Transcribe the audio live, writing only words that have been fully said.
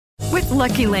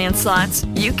Lucky Land Slots,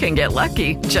 you can get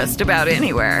lucky just about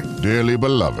anywhere. Dearly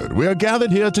beloved, we are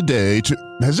gathered here today to...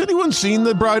 Has anyone seen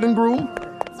the bride and groom?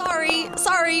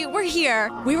 Sorry, we're here.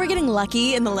 We were getting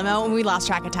lucky in the limo and we lost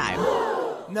track of time.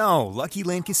 No, Lucky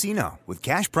Land Casino, with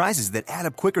cash prizes that add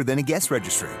up quicker than a guest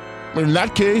registry. In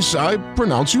that case, I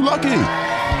pronounce you lucky.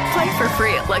 Play for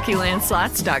free at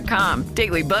LuckyLandSlots.com.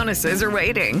 Daily bonuses are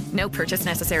waiting. No purchase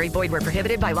necessary. Void where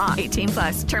prohibited by law.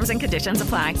 18+. Terms and conditions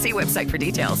apply. See website for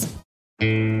details.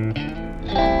 From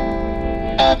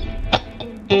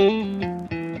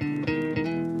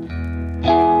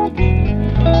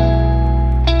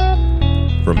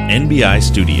NBI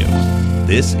Studios,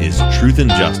 this is Truth and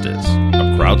Justice,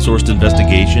 a crowdsourced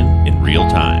investigation in real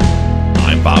time.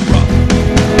 I'm Bob Ruff.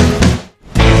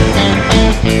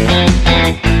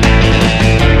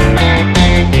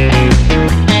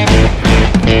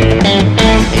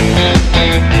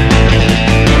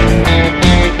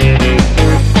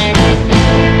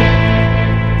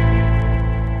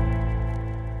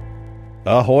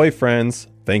 Ahoy, friends.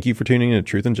 Thank you for tuning in to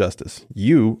Truth and Justice.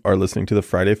 You are listening to the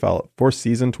Friday Follow-Up for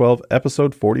Season 12,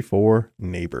 Episode 44,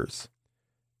 Neighbors.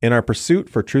 In our pursuit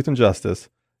for truth and justice,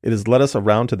 it has led us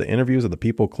around to the interviews of the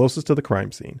people closest to the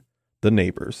crime scene, the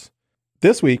neighbors.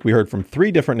 This week, we heard from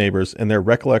 3 different neighbors and their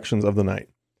recollections of the night.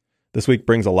 This week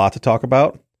brings a lot to talk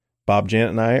about. Bob,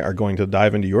 Janet, and I are going to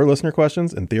dive into your listener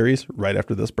questions and theories right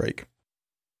after this break.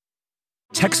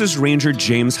 Texas Ranger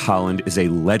James Holland is a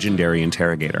legendary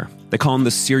interrogator. They call him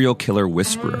the serial killer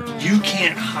whisperer. You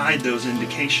can't hide those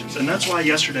indications, and that's why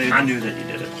yesterday I knew that you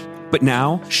did it. But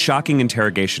now, shocking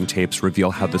interrogation tapes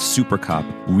reveal how the super cop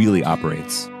really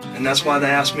operates. And that's why they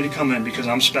asked me to come in, because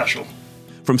I'm special.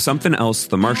 From Something Else,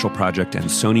 The Marshall Project, and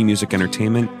Sony Music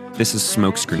Entertainment, this is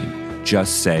Smokescreen.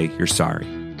 Just say you're sorry.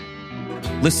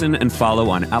 Listen and follow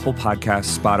on Apple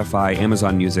Podcasts, Spotify,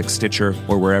 Amazon Music, Stitcher,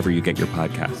 or wherever you get your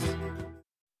podcasts.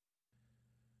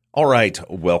 All right,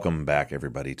 welcome back,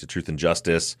 everybody, to Truth and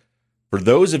Justice. For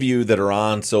those of you that are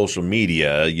on social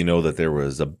media, you know that there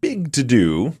was a big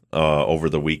to-do over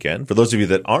the weekend. For those of you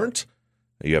that aren't,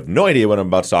 you have no idea what I'm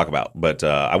about to talk about. But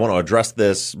I want to address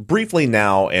this briefly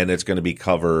now, and it's going to be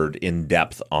covered in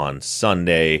depth on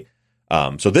Sunday.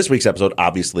 So this week's episode,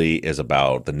 obviously, is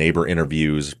about the neighbor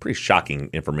interviews. Pretty shocking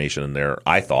information in there,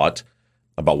 I thought,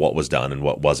 about what was done and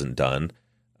what wasn't done.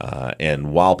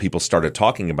 And while people started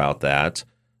talking about that,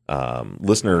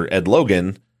 listener Ed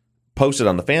Logan posted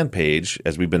on the fan page,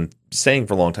 as we've been saying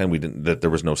for a long time, that there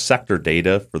was no sector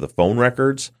data for the phone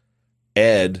records.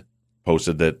 Ed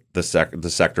posted that the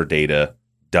sector data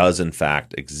does in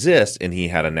fact exist, and he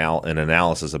had an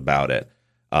analysis about it.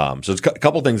 So it's a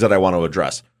couple things that I want to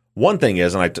address. One thing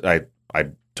is, and I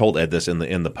told Ed this in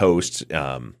the post,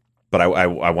 but I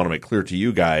want to make clear to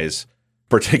you guys,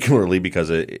 particularly because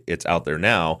it's out there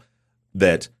now,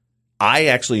 that I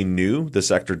actually knew the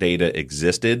sector data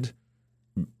existed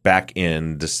back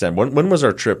in December. When was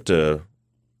our trip to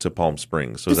Palm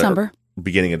Springs? So December.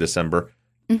 Beginning of December.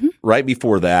 Mm-hmm. Right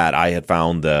before that, I had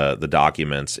found the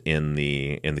documents in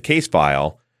the case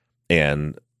file,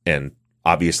 and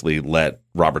obviously let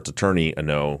Robert's attorney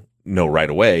know right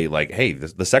away, like, hey,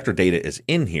 the sector data is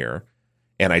in here.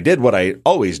 And I did what I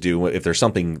always do if there's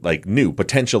something like new,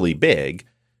 potentially big,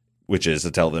 which is to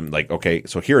tell them, like, okay,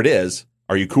 so here it is.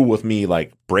 Are you cool with me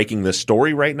like breaking this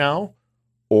story right now?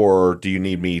 Or do you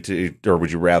need me to, or would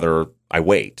you rather I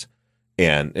wait?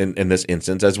 And in this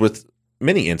instance, as with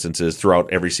many instances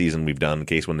throughout every season we've done, in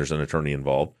case when there's an attorney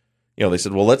involved, they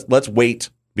said, well, let's wait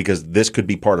because this could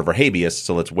be part of our habeas.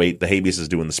 So let's wait. The habeas is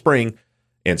due in the spring.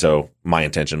 And so my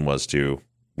intention was to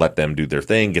let them do their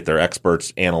thing, get their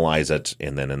experts, analyze it.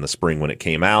 And then in the spring when it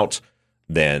came out,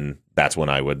 then that's when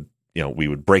I would, we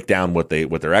would break down what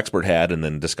their expert had and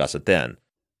then discuss it then.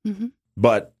 Mm-hmm.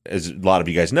 But as a lot of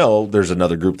you guys know, there's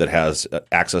another group that has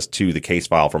access to the case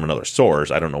file from another source.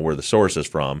 I don't know where the source is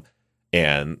from.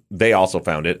 And they also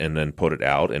found it and then put it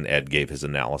out, and Ed gave his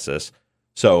analysis.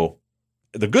 So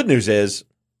the good news is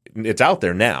it's out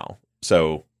there now.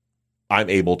 So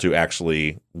I'm able to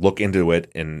actually look into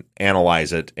it and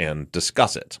analyze it and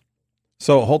discuss it.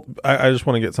 So I just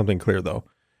want to get something clear, though.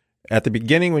 At the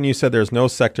beginning, when you said there's no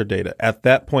sector data, at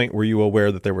that point, were you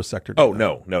aware that there was sector data? Oh,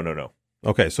 no.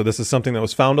 Okay, so this is something that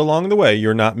was found along the way.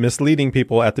 You're not misleading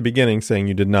people at the beginning saying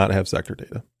you did not have sector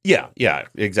data. Yeah,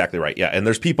 exactly right. Yeah, and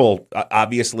there's people,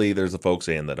 obviously, there's the folks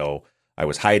saying that, oh, I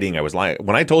was hiding, I was lying.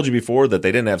 When I told you before that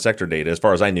they didn't have sector data, as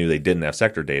far as I knew, they didn't have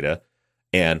sector data.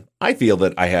 And I feel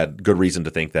that I had good reason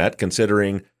to think that,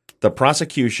 considering the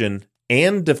prosecution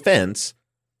and defense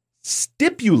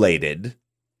stipulated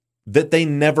that they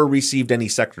never received any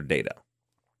sector data.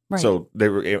 Right. So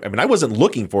I wasn't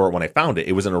looking for it when I found it.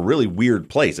 It was in a really weird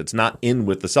place. It's not in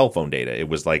with the cell phone data. It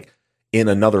was like in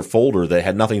another folder that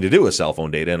had nothing to do with cell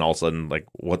phone data. And all of a sudden, like,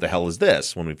 what the hell is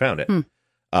this when we found it?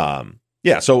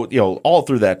 So, all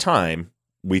through that time,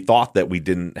 we thought that we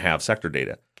didn't have sector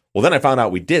data. Well, then I found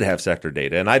out we did have sector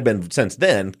data. And I've been, since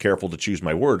then, careful to choose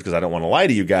my words because I don't want to lie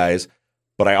to you guys.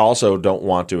 But I also don't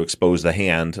want to expose the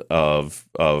hand of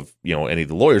any of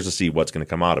the lawyers to see what's going to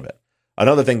come out of it.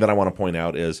 Another thing that I want to point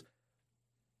out is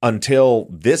until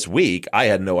this week, I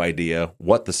had no idea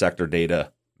what the sector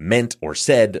data meant or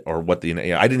said or what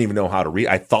I didn't even know how to read.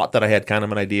 I thought that I had kind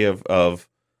of an idea of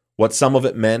what some of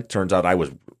it meant. Turns out I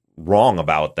was wrong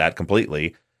about that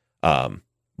completely.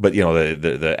 But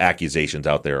the accusations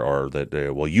out there are that,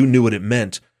 you knew what it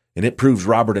meant and it proves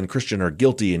Robert and Christian are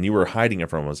guilty and you were hiding it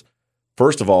from us.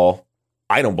 First of all,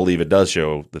 I don't believe it does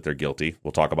show that they're guilty.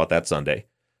 We'll talk about that Sunday.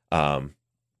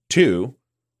 2,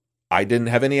 I didn't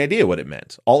have any idea what it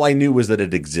meant. All I knew was that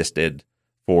it existed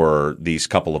for these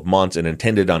couple of months and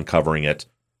intended on covering it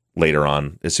later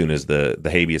on as soon as the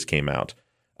habeas came out.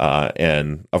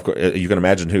 And of course, you can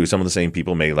imagine some of the same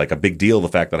people made like a big deal of the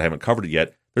fact that I haven't covered it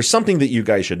yet. There's something that you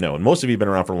guys should know, and most of you have been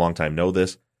around for a long time know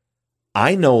this.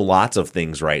 I know lots of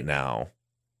things right now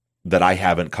that I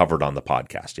haven't covered on the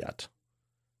podcast yet.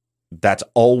 That's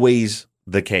always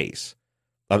the case.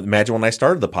 Imagine when I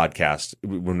started the podcast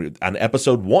on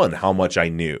episode 1, how much I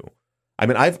knew. I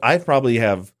mean, I've probably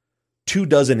have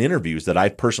 24 interviews that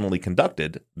I've personally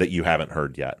conducted that you haven't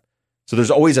heard yet. So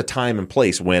there's always a time and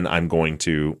place when I'm going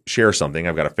to share something.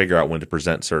 I've got to figure out when to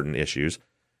present certain issues.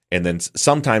 And then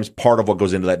sometimes part of what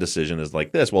goes into that decision is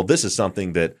like this. Well, this is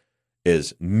something that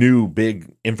is new,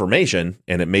 big information,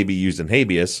 and it may be used in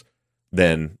habeas.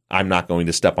 Then I'm not going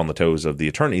to step on the toes of the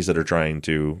attorneys that are trying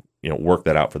to work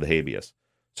that out for the habeas.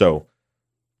 So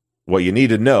what you need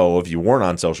to know if you weren't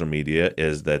on social media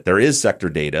is that there is sector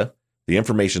data. The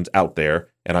information's out there.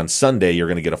 And on Sunday, you're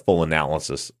going to get a full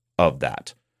analysis of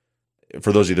that.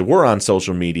 For those of you that were on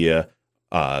social media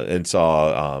and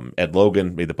saw Ed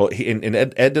Logan made the post, and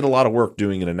Ed did a lot of work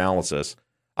doing an analysis.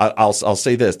 I'll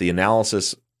say this. The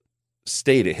analysis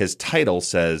stated, his title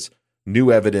says,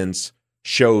 New Evidence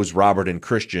Shows Robert and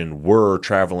Christian Were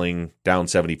Traveling Down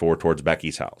 74 Towards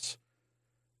Becky's House.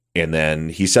 And then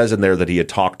he says in there that he had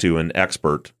talked to an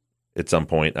expert at some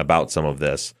point about some of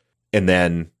this. And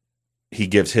then he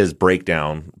gives his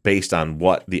breakdown based on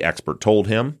what the expert told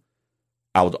him.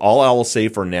 All I will say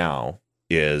for now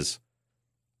is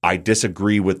I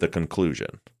disagree with the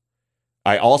conclusion.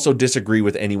 I also disagree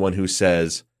with anyone who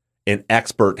says an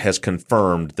expert has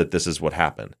confirmed that this is what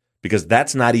happened, because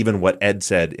that's not even what Ed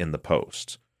said in the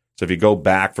post. So if you go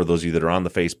back, for those of you that are on the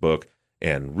Facebook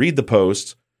and read the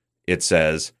post, it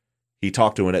says he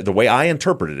talked to the way I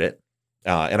interpreted it,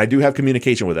 and I do have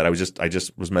communication with it. I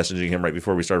just was messaging him right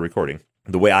before we started recording.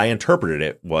 The way I interpreted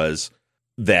it was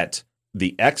that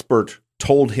the expert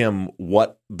told him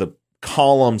what the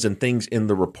columns and things in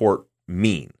the report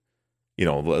mean.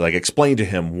 Like explain to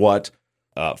him what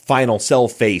final cell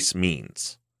face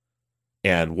means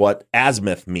and what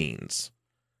azimuth means.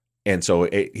 And so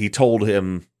he told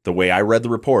him, the way I read the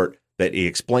report, that he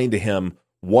explained to him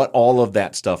what all of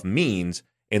that stuff means.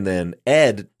 And then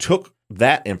Ed took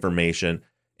that information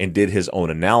and did his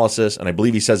own analysis. And I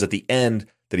believe he says at the end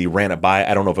that he ran it by,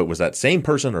 I don't know if it was that same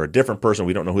person or a different person.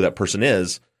 We don't know who that person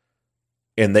is.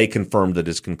 And they confirmed that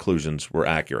his conclusions were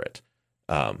accurate.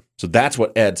 So that's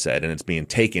what Ed said. And it's being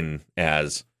taken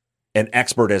as an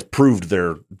expert has proved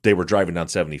they were driving down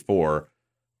 74.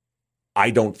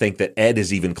 I don't think that Ed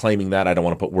is even claiming that. I don't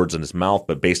want to put words in his mouth,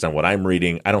 but based on what I'm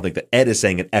reading, I don't think that Ed is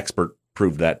saying an expert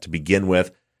proved that to begin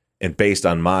with. And based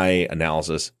on my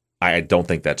analysis, I don't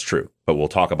think that's true. But we'll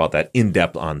talk about that in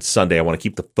depth on Sunday. I want to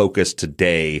keep the focus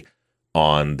today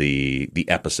on the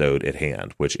episode at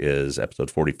hand, which is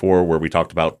episode 44, where we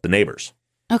talked about the neighbors.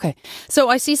 Okay. So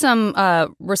I see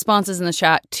some responses in the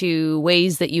chat to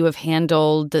ways that you have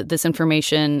handled this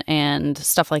information and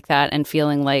stuff like that, and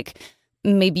feeling like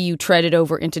maybe you treaded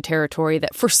over into territory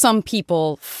that for some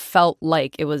people felt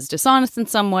like it was dishonest in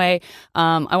some way.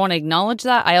 I want to acknowledge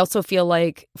that. I also feel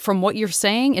like from what you're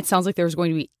saying, it sounds like there's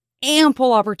going to be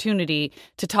ample opportunity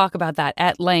to talk about that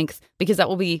at length, because that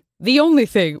will be the only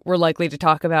thing we're likely to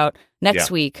talk about next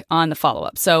week on the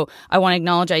follow-up. So I want to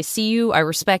acknowledge I see you, I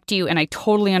respect you, and I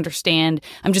totally understand.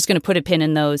 I'm just going to put a pin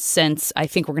in those since I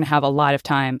think we're going to have a lot of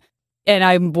time. And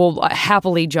I will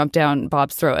happily jump down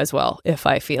Bob's throat as well if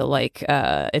I feel like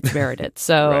it's merited.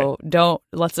 So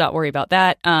let's not worry about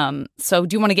that. So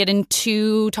do you want to get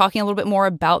into talking a little bit more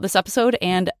about this episode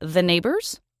and the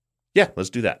neighbors? Yeah, let's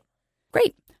do that.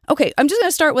 Great. Okay, I'm just going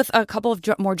to start with a couple of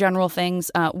more general things.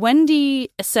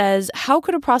 Wendy says, how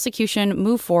could a prosecution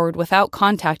move forward without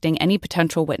contacting any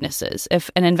potential witnesses? If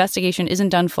an investigation isn't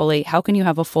done fully, how can you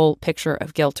have a full picture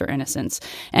of guilt or innocence?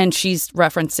 And she's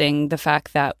referencing the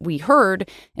fact that we heard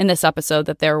in this episode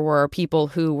that there were people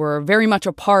who were very much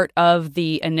a part of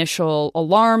the initial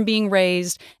alarm being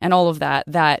raised and all of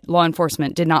that law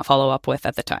enforcement did not follow up with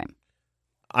at the time.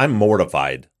 I'm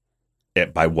mortified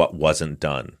by what wasn't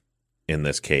done in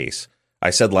this case. I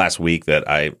said last week that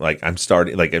I'm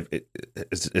starting, like,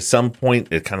 at some point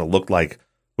it kind of looked like,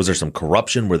 was there some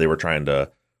corruption where they were trying to,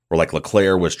 or like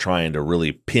Leclerc was trying to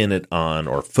really pin it on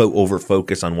or over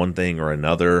focus on one thing or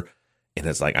another. And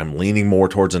it's like, I'm leaning more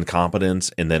towards incompetence.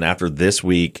 And then after this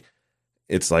week,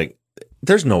 it's like,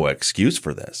 there's no excuse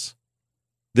for this.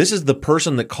 This is the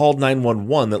person that called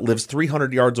 911 that lives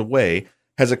 300 yards away,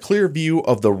 has a clear view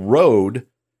of the road.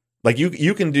 Like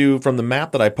you can do from the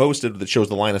map that I posted that shows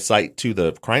the line of sight to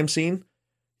the crime scene.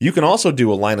 You can also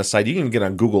do a line of sight. You can get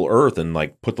on Google Earth and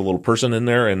like put the little person in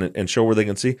there and show where they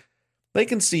can see. They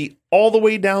can see all the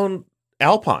way down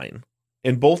Alpine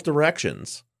in both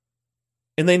directions.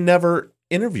 And they never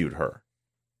interviewed her.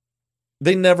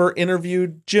 They never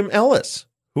interviewed Jim Ellis,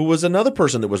 who was another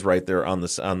person that was right there on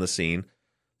the scene.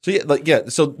 So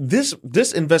so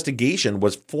this investigation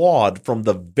was flawed from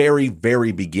the very,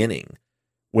 very beginning,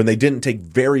 when they didn't take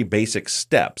very basic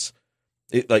steps.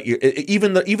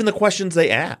 Even the questions they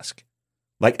ask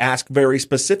very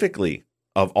specifically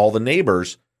of all the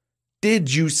neighbors,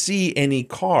 did you see any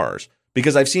cars?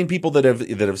 Because I've seen people that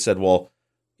have said,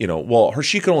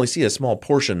 she could only see a small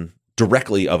portion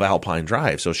directly of Alpine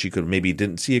Drive, so she could maybe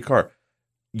didn't see a car.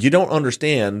 You don't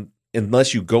understand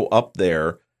unless you go up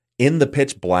there in the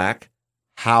pitch black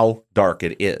how dark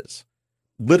it is.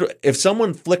 Literally, if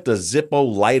someone flicked a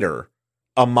Zippo lighter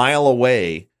a mile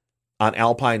away on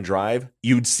Alpine Drive,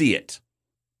 you'd see it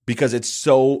because it's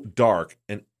so dark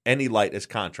and any light is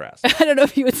contrast. I don't know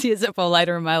if you would see a Zippo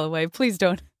lighter a mile away. Please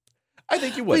don't. I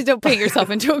think you would. Please don't paint yourself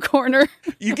into a corner.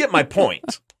 You get my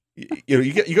point.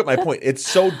 You get my point. It's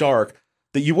so dark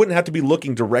that you wouldn't have to be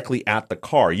looking directly at the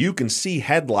car. You can see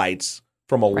headlights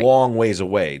from a long ways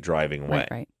away driving away.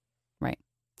 Right.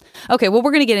 Okay, well,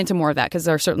 we're going to get into more of that because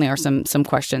there certainly are some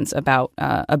questions about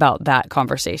that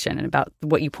conversation and about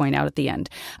what you point out at the end.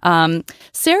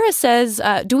 Sarah says,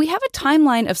 do we have a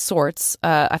timeline of sorts?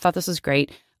 I thought this was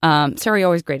great. Sarah, you're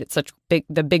always great at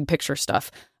the big picture stuff.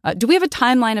 Do we have a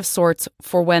timeline of sorts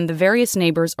for when the various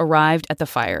neighbors arrived at the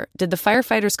fire? Did the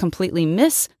firefighters completely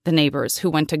miss the neighbors who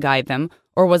went to guide them,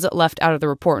 or was it left out of the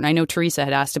report? And I know Teresa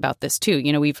had asked about this too.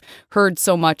 We've heard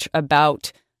so much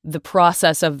about the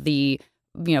process of the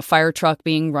fire truck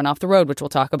being run off the road, which we'll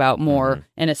talk about more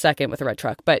in a second with the red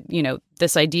truck. But,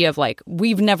 this idea of like,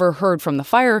 we've never heard from the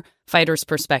firefighter's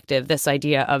perspective, this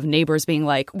idea of neighbors being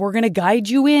like, we're going to guide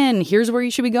you in, here's where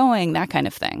you should be going, that kind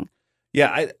of thing.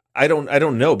 Yeah, I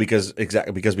don't know because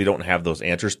we don't have those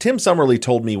answers. Tim Summerly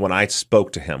told me when I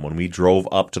spoke to him, when we drove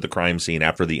up to the crime scene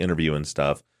after the interview and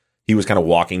stuff, he was kind of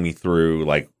walking me through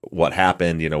like what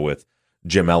happened, with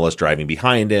Jim Ellis driving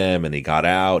behind him, and he got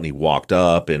out and he walked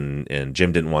up and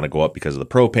Jim didn't want to go up because of the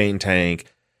propane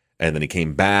tank. And then he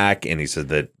came back and he said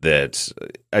that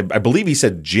I believe he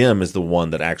said Jim is the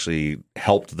one that actually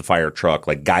helped the fire truck,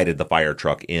 like guided the fire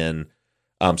truck in.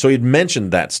 So he'd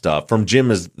mentioned that stuff from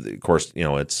Jim. Is of course,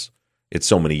 it's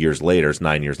so many years later. It's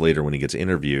 9 years later when he gets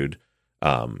interviewed.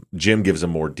 Jim gives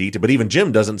him more detail, but even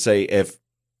Jim doesn't say if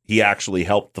he actually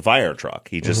helped the fire truck.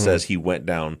 He just says he went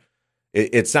down.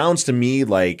 It sounds to me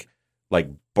like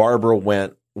Barbara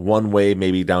went one way,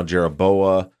 maybe down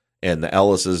Jeroboa, and the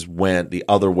Ellises went the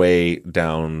other way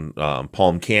down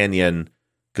Palm Canyon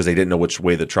because they didn't know which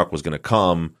way the truck was going to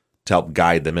come to help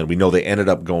guide them. And we know they ended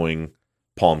up going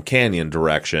Palm Canyon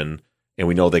direction, and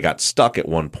we know they got stuck at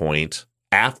one point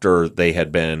after they had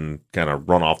been kind of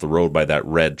run off the road by that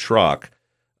red truck.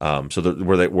 So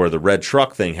where the red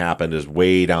truck thing happened is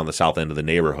way down the south end of the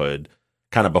neighborhood,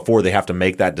 kind of before they have to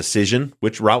make that decision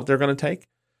which route they're going to take.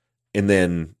 And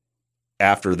then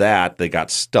after that, they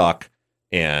got stuck.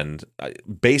 And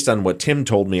based on what Tim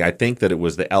told me, I think that it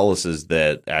was the Ellises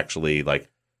that actually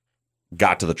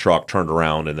got to the truck, turned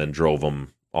around, and then drove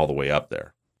them all the way up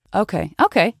there. Okay.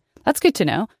 That's good to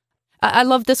know. I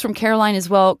love this from Caroline as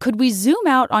well. Could we zoom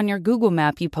out on your Google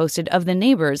map you posted of the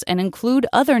neighbors and include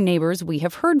other neighbors we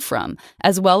have heard from,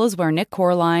 as well as where Nick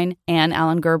Corline, Ann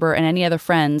Allen Gerber, and any other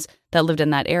friends that lived in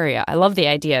that area? I love the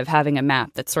idea of having a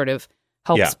map that sort of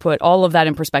helps put all of that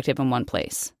in perspective in one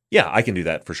place. Yeah, I can do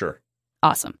that for sure.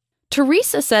 Awesome.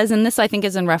 Teresa says, and this I think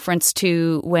is in reference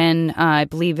to when I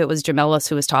believe it was Jamelis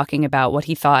who was talking about what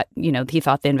he thought, he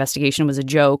thought the investigation was a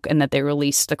joke and that they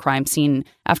released the crime scene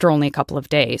after only a couple of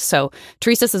days. So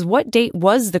Teresa says, what date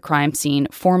was the crime scene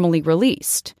formally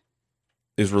released?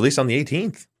 It was released on the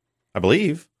 18th, I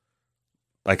believe.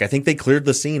 I think they cleared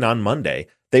the scene on Monday.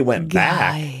 They went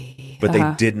back, but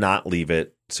they did not leave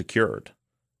it secured.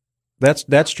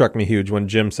 That struck me huge when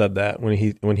Jim said that, when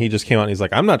he just came out and he's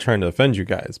like, I'm not trying to offend you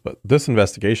guys, but this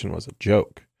investigation was a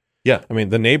joke. Yeah. I mean,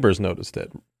 the neighbors noticed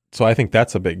it. So I think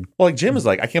that's a big... Well, like Jim is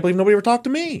like, I can't believe nobody ever talked to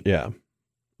me. Yeah.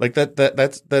 Like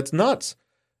that's nuts.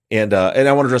 And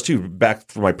I want to address too,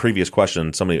 back for my previous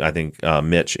question, somebody, I think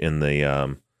Mitch in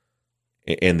the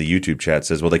YouTube chat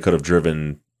says, well, they could have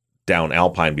driven down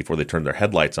Alpine before they turned their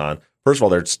headlights on. First of all,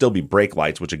 there'd still be brake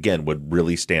lights, which again would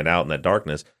really stand out in that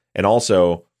darkness. And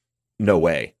also, no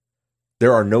way.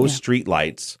 There are no street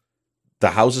lights.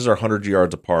 The houses are 100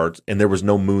 yards apart, and there was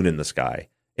no moon in the sky.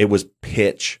 It was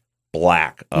pitch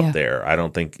black up there. I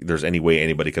don't think there's any way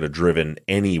anybody could have driven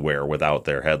anywhere without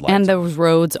their headlights. And those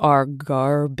roads are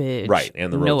garbage. Right.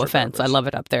 And the roads no are offense. garbage. I love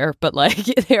it up there, but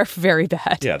they're very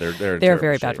bad. Yeah, they're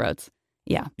very bad roads.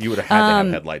 Yeah. You would have had to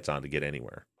have headlights on to get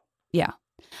anywhere. Yeah.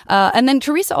 And then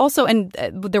Teresa also, and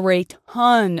there were a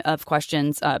ton of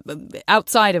questions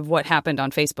outside of what happened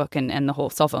on Facebook and the whole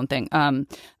cell phone thing.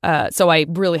 So I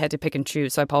really had to pick and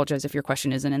choose. So I apologize if your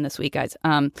question isn't in this week, guys.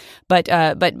 But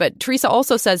Teresa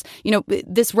also says,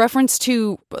 this reference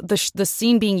to the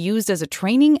scene being used as a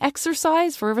training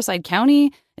exercise for Riverside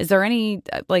County. Is there any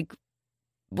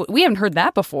we haven't heard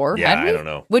that before. Yeah, had we? I don't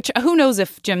know. Which who knows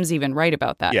if Jim's even right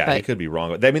about that? Yeah, but he could be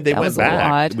wrong. I mean, they went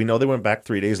back. We know they went back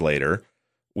 3 days later.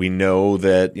 We know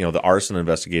that, the arson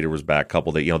investigator was back a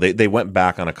couple days. They went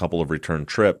back on a couple of return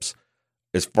trips.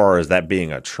 As far as that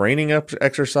being a training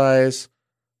exercise,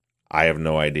 I have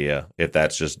no idea if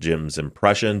that's just Jim's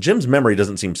impression. Jim's memory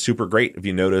doesn't seem super great. If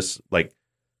you notice,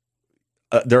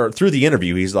 through the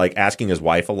interview, he's like asking his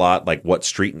wife a lot, like what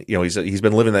street, he's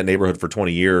been living in that neighborhood for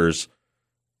 20 years.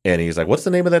 And he's like, what's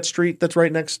the name of that street that's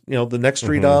right next, the next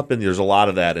street up? And there's a lot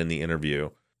of that in the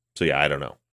interview. So yeah, I don't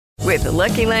know. With the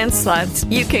Lucky Land Slots,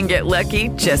 you can get lucky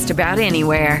just about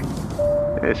anywhere.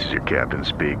 This is your captain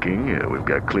speaking. We've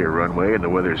got clear runway and the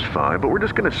weather's fine, but we're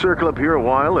just going to circle up here a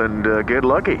while and get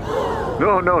lucky.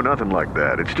 No, nothing like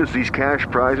that. It's just these cash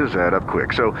prizes add up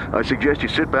quick. So I suggest you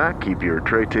sit back, keep your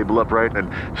tray table upright, and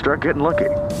start getting lucky.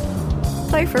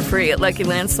 Play for free at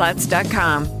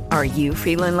LuckyLandSlots.com. Are you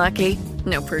feeling lucky?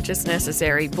 No purchase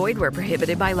necessary. Void where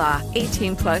prohibited by law.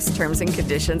 18+ terms and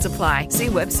conditions apply. See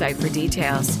website for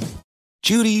details.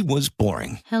 Judy was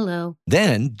boring. Hello.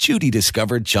 Then Judy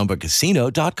discovered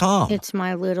ChumbaCasino.com. It's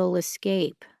my little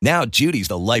escape. Now Judy's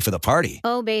the life of the party.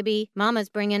 Oh, baby, mama's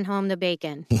bringing home the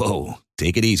bacon. Whoa,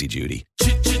 take it easy, Judy.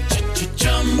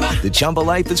 The Chumba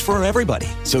life is for everybody.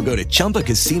 So go to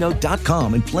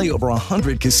ChumbaCasino.com and play over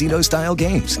 100 casino-style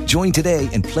games. Join today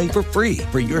and play for free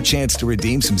for your chance to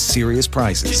redeem some serious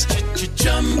prizes.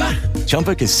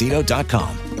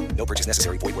 ChumbaCasino.com. No purchase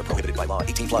necessary. Void where prohibited by law.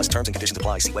 18+ terms and conditions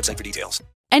apply. See website for details.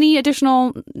 Any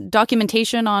additional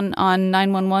documentation on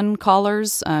 911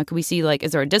 callers? Could we see,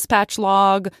 is there a dispatch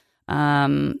log?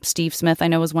 Steve Smith, I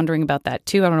know, was wondering about that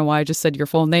too. I don't know why I just said your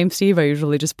full name, Steve. I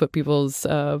usually just put people's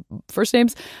first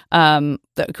names.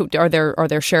 Are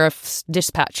there sheriff's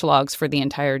dispatch logs for the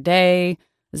entire day?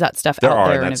 Is that stuff out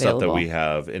there and available? Stuff that we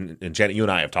have. And Janet, you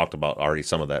and I have talked about already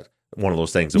some of that. One of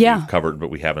those things that we've covered, but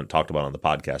we haven't talked about on the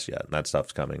podcast yet. And that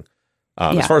stuff's coming.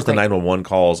 As far as the 911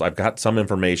 calls, I've got some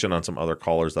information on some other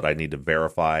callers that I need to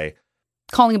verify.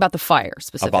 Calling about the fire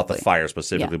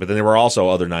specifically. Yeah. But then there were also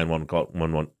other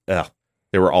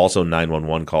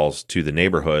 911 calls to the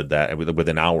neighborhood that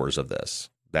within hours of this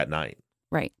that night.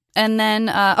 Right. And then,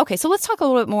 so let's talk a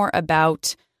little bit more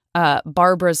about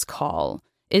Barbara's call.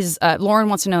 Lauren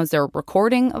wants to know, is there a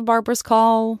recording of Barbara's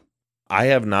call? I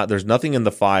have not. There's nothing in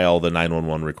the file, the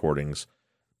 911 recordings.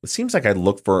 It seems like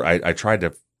I tried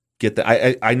to get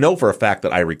that. I know for a fact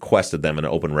that I requested them in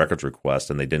an open records request,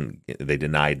 and they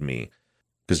denied me.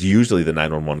 Because usually the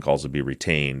 911 calls would be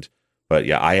retained. But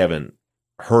yeah, I haven't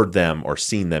heard them or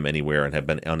seen them anywhere and have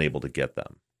been unable to get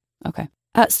them. Okay.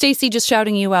 Stacy, just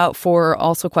shouting you out for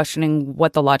also questioning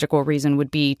what the logical reason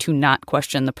would be to not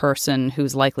question the person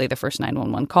who's likely the first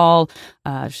 911 call.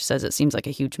 She says it seems like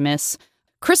a huge miss.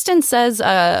 Kristen says,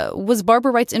 was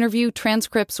Barbara Wright's interview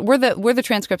transcripts, were the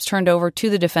transcripts turned over to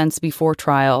the defense before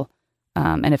trial?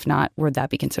 And if not, would that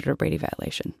be considered a Brady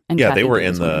violation? And yeah, Kathy they were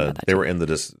in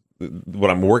the what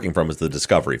I'm working from is the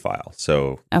discovery file.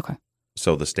 So, okay.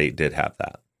 So the state did have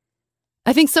that.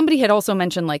 I think somebody had also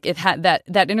mentioned like it had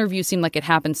that interview seemed like it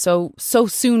happened so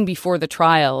soon before the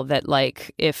trial that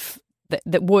like if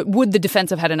that would the defense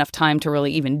have had enough time to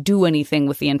really even do anything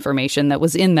with the information that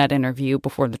was in that interview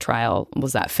before the trial?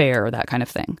 Was that fair or that kind of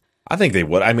thing? I think they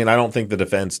would. I mean, I don't think the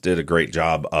defense did a great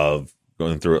job of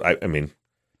going through it. I mean,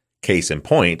 case in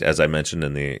point, as I mentioned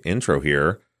in the intro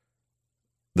here,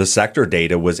 the sector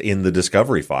data was in the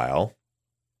discovery file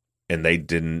and they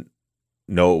didn't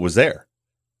know it was there.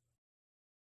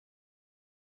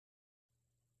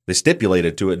 They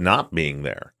stipulated to it not being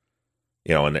there,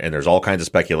 and there's all kinds of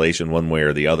speculation one way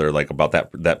or the other, like about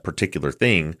that particular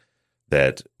thing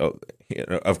that,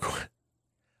 of course,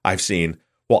 I've seen.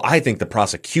 Well, I think the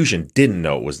prosecution didn't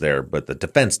know it was there, but the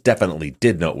defense definitely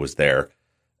did know it was there,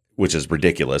 which is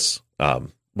ridiculous.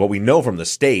 What we know from the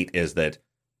state is that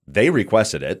they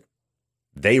requested it,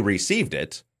 they received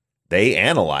it, they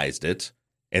analyzed it,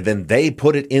 and then they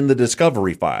put it in the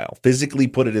discovery file, physically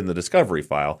put it in the discovery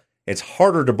file. It's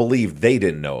harder to believe they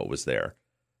didn't know it was there.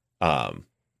 The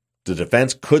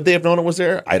defense, could they have known it was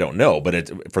there? I don't know.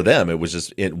 But for them, it was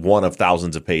just one of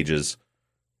thousands of pages,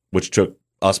 which took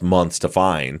us months to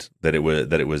find that it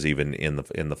was even in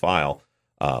the file.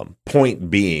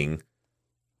 Point being,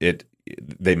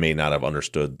 they may not have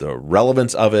understood the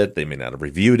relevance of it. They may not have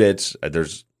reviewed it.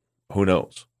 Who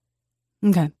knows?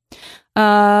 Okay.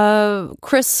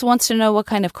 Chris wants to know what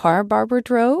kind of car Barbara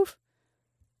drove.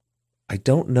 I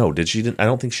don't know. Did she? I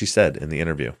don't think she said in the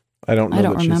interview. I don't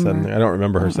know that she said. I don't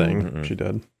remember her saying she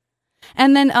did.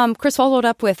 And then Chris followed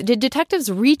up with, did detectives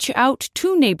reach out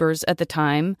to neighbors at the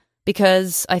time?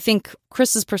 Because I think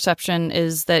Chris's perception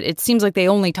is that it seems like they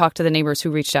only talked to the neighbors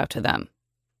who reached out to them.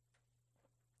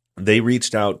 They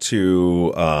reached out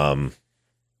to,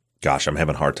 gosh, I'm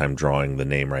having a hard time drawing the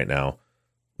name right now.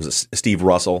 Was it Steve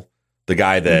Russell? The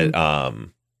guy that,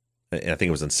 and I think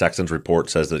it was in Sexton's report,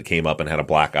 says that it came up and had a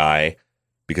black eye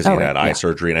because he had eye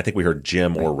surgery. And I think we heard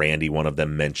Jim or Randy, one of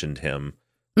them, mentioned him.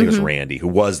 I think it was Randy, who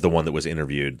was the one that was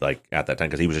interviewed like at that time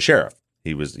because he was a sheriff.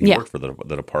 He worked for the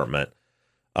department.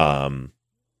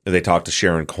 They talked to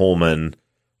Sharon Coleman,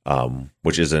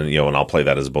 which isn't, and I'll play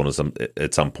that as a bonus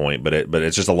at some point. But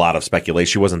it's just a lot of speculation.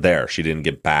 She wasn't there. She didn't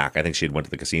get back. I think she had went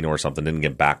to the casino or something. Didn't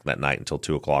get back that night until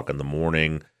 2:00 in the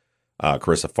morning.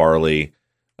 Carissa Farley.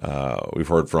 We've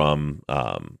heard from,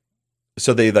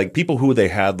 so they like people who they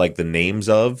had like the names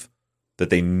of that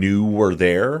they knew were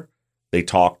there. They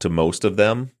talked to most of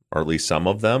them, or at least some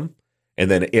of them.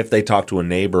 And then if they talked to a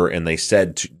neighbor and they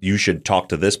said, you should talk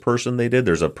to this person, they did.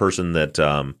 There's a person that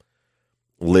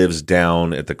lives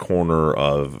down at the corner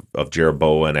of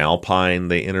Jeroboa and Alpine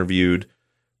they interviewed.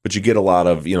 But you get a lot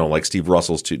of, like Steve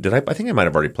Russell's too. I think I might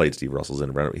have already played Steve Russell's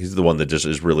interview. He's the one that just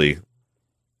is really,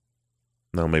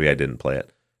 no, maybe I didn't play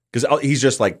it. Because he's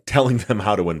just like telling them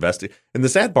how to investigate. And the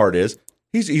sad part is,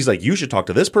 he's like, you should talk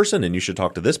to this person, and you should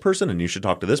talk to this person, and you should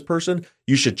talk to this person.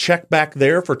 You should check back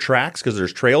there for tracks because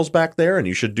there's trails back there, and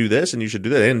you should do this, and you should do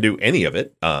that. They didn't do any of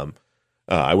it.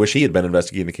 I wish he had been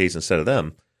investigating the case instead of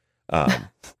them.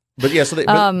 But yeah, so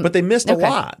but they missed a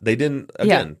lot. They didn't,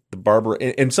 again, the Barbara,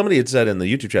 and somebody had said in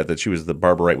the YouTube chat that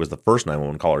Barbara Wright was the first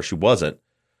 911 caller. She wasn't.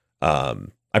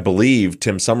 I believe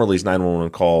Tim Summerly's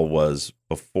 911 call was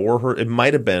before her. It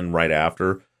might have been right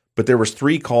after, but there was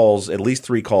at least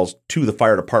three calls to the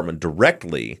fire department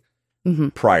directly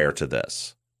prior to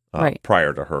this,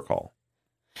 prior to her call.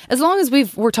 As long as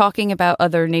we're talking about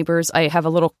other neighbors, I have a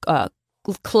little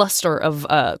cluster of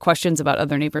questions about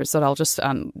other neighbors that I'll just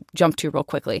jump to real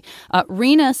quickly.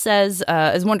 Rena is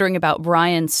wondering about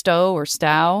Brian Stowe or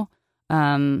Stow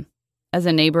as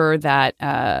a neighbor that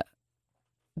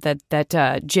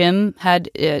Jim had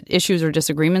issues or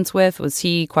disagreements with. Was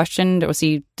he questioned? Was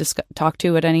he talked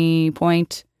to at any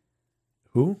point?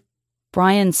 Who?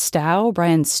 Brian Stowe?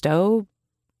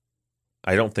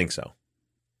 I don't think so.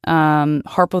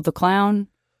 Harpo the Clown?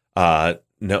 No,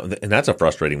 and that's a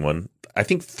frustrating one. I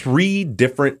think 3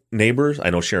 different neighbors.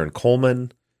 I know Sharon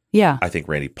Coleman. Yeah. I think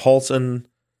Randy Paulson.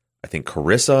 I think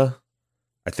Carissa.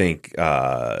 I think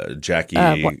Jackie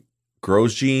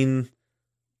Grosjean.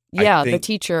 Yeah, the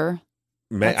teacher.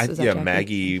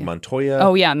 Maggie Montoya.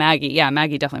 Oh, yeah, Maggie. Yeah,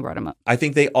 Maggie definitely brought him up. I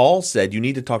think they all said you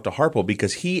need to talk to Harpo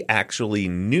because he actually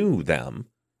knew them.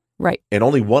 Right. And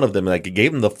only one of them, like,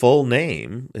 gave him the full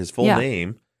name, his full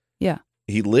name. Yeah.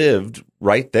 He lived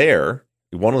right there,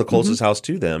 one of the closest house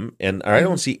to them. And I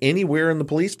don't see anywhere in the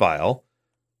police file.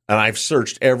 And I've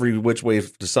searched every which way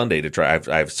to Sunday to try.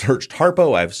 I've searched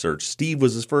Harpo. I've searched Steve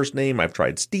was his first name. I've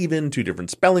tried Steven, 2 different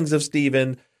spellings of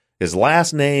Steven. His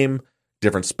last name,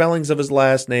 different spellings of his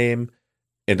last name.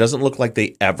 It doesn't look like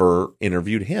they ever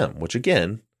interviewed him, which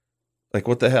again, Like,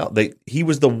 what the hell? He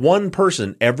was the one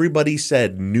person everybody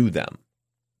said knew them,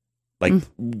 like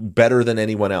better than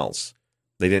anyone else.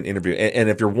 They didn't interview. And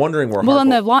if you're wondering where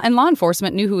Harpo... and law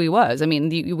enforcement knew who he was. I mean,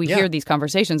 we hear these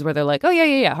conversations where they're like, oh,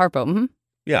 yeah, Harpo. Mm-hmm.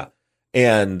 Yeah.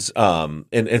 And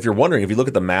if you're wondering, if you look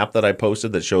at the map that I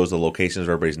posted that shows the locations of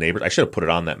everybody's neighbors, I should have put it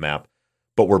on that map.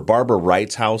 But where Barbara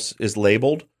Wright's house is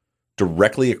labeled,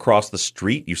 directly across the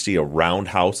street, you see a round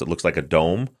house that looks like a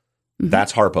dome. Mm-hmm.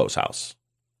 That's Harpo's house.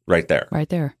 Right there. Right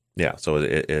there. Yeah, so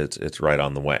it's right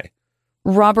on the way.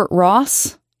 Robert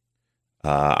Ross?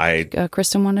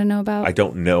 Kristen wanted to know about? I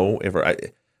don't know.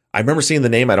 I remember seeing the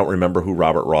name. I don't remember who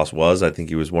Robert Ross was. I think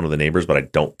he was one of the neighbors, but I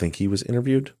don't think he was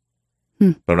interviewed.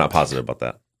 But I'm not positive about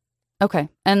that. Okay.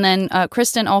 And then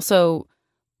Kristen also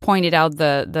pointed out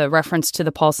the reference to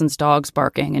the Paulsons' dogs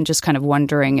barking and just kind of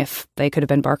wondering if they could have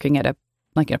been barking at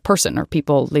a person or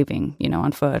people leaving,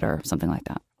 on foot or something like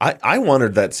that. I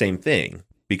wondered that same thing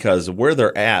because where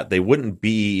they're at, they wouldn't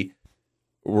be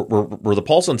where the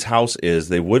Paulsons' house is.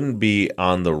 They wouldn't be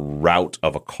on the route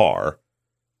of a car.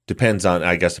 Depends on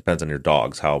your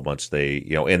dogs, how much they,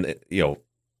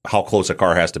 how close a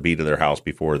car has to be to their house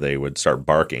before they would start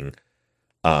barking.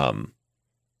 And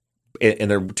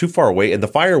they're too far away. And the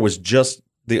fire was just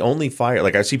the only fire.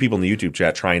 Like I see people in the YouTube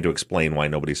chat trying to explain why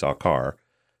nobody saw a car.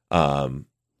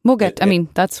 We got that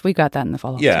in the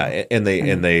follow-up. Yeah. And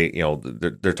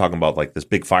they're talking about like this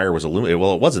big fire was illuminated.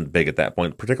 Well, it wasn't big at that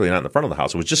point, particularly not in the front of the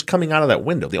house. It was just coming out of that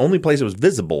window. The only place it was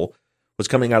visible was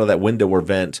coming out of that window or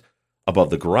vent above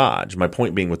the garage. My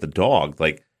point being with the dog,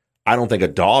 like, I don't think a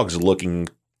dog's looking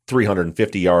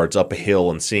 350 yards up a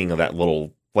hill and seeing that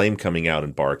little flame coming out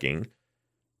and barking.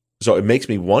 So it makes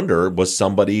me wonder, was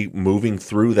somebody moving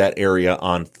through that area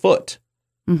on foot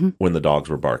when the dogs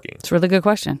were barking? It's a really good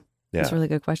question. Yeah. That's a really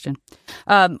good question.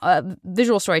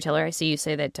 Visual storyteller, I see you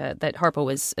say that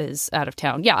Harpo is out of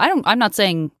town. Yeah, I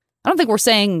don't think we're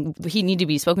saying he need to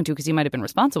be spoken to because he might have been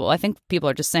responsible. I think people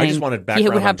are just saying he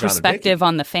would have perspective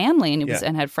on the family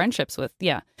and had friendships with.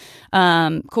 Yeah.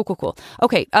 Cool.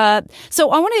 Okay. So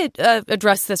I want to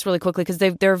address this really quickly because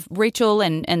Rachel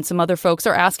and some other folks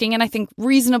are asking, and I think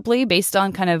reasonably based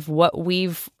on kind of what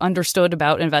we've understood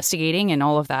about investigating and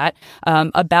all of that,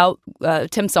 about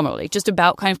Tim Summerly, just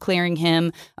about kind of clearing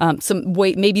him,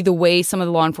 maybe the way some of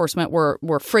the law enforcement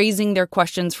were phrasing their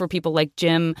questions for people like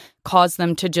Jim caused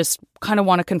them to just kind of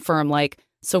want to confirm, like,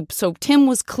 so Tim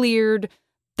was cleared.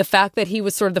 The fact that he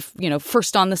was sort of the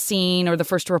first on the scene or the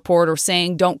first to report or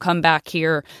saying don't come back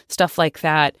here, stuff like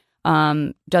that,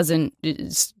 doesn't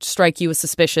strike you as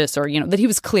suspicious, or that he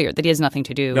was cleared, that he has nothing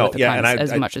to do with the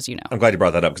crimes much as you know. I'm glad you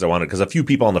brought that up because a few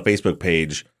people on the Facebook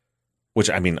page, which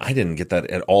I mean I didn't get that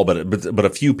at all, but a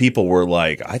few people were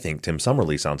like, I think Tim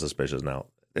Summerly sounds suspicious now.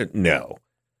 No,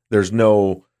 there's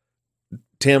no.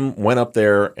 Tim went up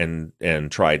there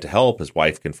and tried to help. His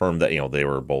wife confirmed that they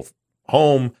were both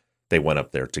home. They went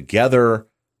up there together.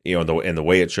 And the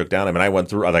way it shook down. I mean, I went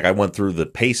through the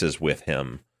paces with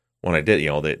him when I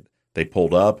did. They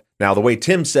pulled up. Now the way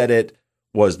Tim said it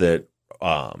was that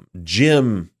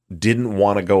Jim didn't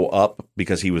want to go up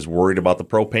because he was worried about the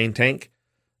propane tank.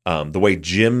 The way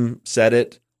Jim said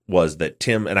it was that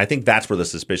Tim, and I think that's where the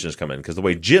suspicions come in, because the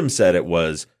way Jim said it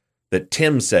was that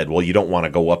Tim said, well, you don't want to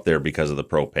go up there because of the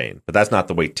propane. But that's not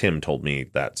the way Tim told me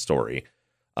that story.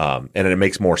 And it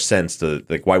makes more sense to,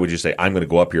 like, why would you say, I'm going to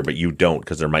go up here, but you don't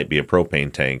because there might be a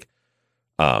propane tank?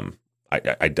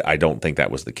 I don't think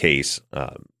that was the case.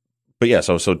 But yeah,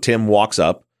 so Tim walks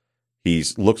up. He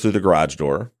looks through the garage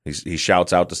door. He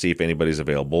shouts out to see if anybody's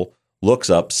available. Looks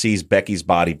up, sees Becky's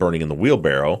body burning in the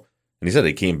wheelbarrow. And he said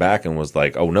he came back and was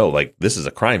like, oh no, like, this is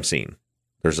a crime scene.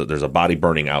 There's a body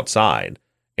burning outside.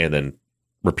 And then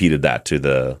repeated that to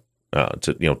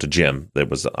Jim that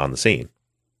was on the scene.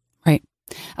 Right.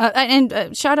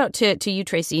 And shout out to you,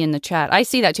 Tracy, in the chat. I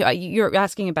see that too. You're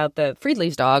asking about the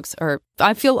Friedli's dogs, or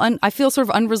I feel sort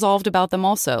of unresolved about them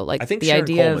also. Like, I think the Sharon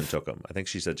idea Coleman took them. I think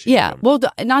she said she took them. Well,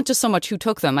 not just so much who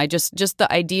took them. Just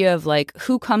the idea of, like,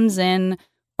 who comes in.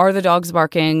 Are the dogs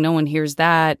barking? No one hears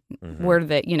that. Mm-hmm. Where do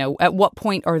they? At what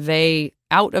point are they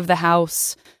out of the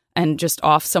house and just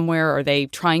off somewhere? Are they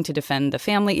trying to defend the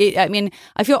family?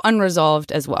 I feel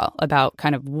unresolved as well about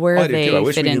kind of where they fit into it. I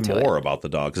wish we knew more about the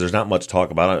dog, because there's not much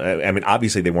talk about it. I mean,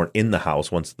 obviously they weren't in the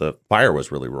house once the fire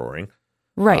was really roaring,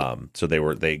 right? So they.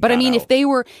 But I mean,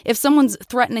 out. if someone's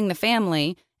threatening the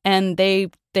family and they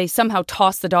somehow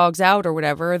toss the dogs out or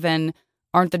whatever, then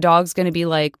aren't the dogs going to be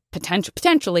like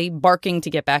potentially barking to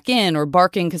get back in, or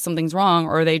barking because something's wrong,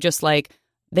 or are they just like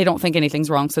they don't think anything's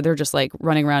wrong, so they're just like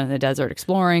running around in the desert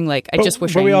exploring. Like, I just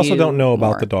wish I knew. But we also don't know about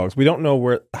more. the dogs. We don't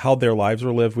know how their lives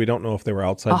were lived. We don't know if they were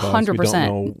outside dogs. 100%. We don't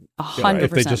know 100%.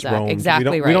 if they just Zach. roamed.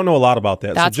 Exactly right. We don't know a lot about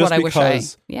that. That's so just what I wish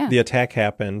because yeah. the attack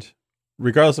happened,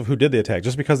 regardless of who did the attack,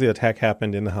 just because the attack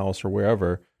happened in the house or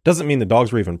wherever, doesn't mean the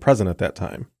dogs were even present at that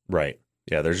time. Right.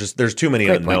 Yeah, there's too many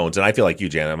Great unknowns. point. And I feel like you,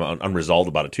 Jan, I'm unresolved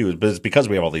about it too. But it's because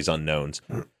we have all these unknowns.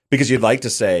 Because you'd like to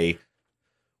say,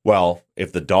 well,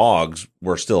 if the dogs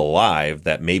were still alive,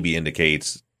 that maybe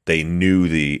indicates they knew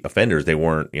the offenders. They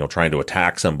weren't, trying to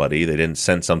attack somebody. They didn't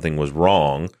sense something was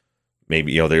wrong.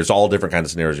 Maybe, there's all different kinds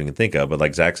of scenarios you can think of. But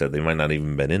like Zach said, they might not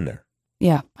even been in there.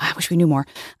 Yeah, I wish we knew more.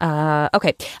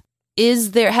 Okay.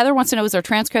 Heather wants to know, is there a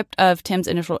transcript of Tim's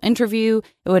initial interview?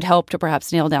 It would help to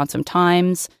perhaps nail down some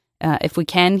times. If we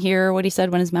can hear what he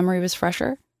said when his memory was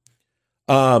fresher.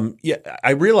 Yeah,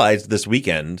 I realized this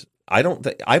weekend,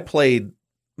 I played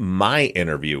my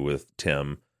interview with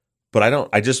Tim, but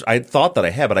I thought that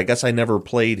I had, but I guess I never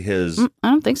played his I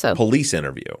don't think so. Police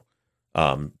interview.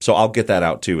 So I'll get that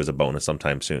out too as a bonus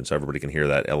sometime soon, so everybody can hear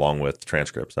that along with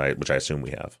transcripts, which I assume we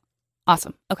have.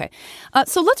 Awesome. Okay.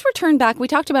 So let's return back. We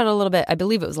talked about it a little bit. I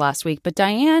believe it was last week, but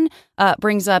Diane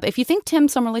brings up, if you think Tim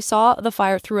Summerly saw the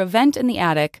fire through a vent in the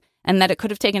attic and that it could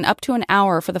have taken up to an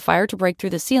hour for the fire to break through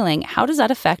the ceiling, how does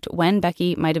that affect when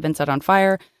Becky might have been set on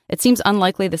fire? It seems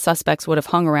unlikely the suspects would have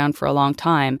hung around for a long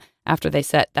time after they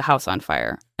set the house on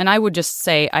fire. And I would just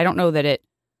say, I don't know that it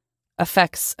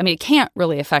affects, it can't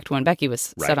really affect when Becky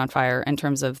was set on fire in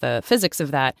terms of the physics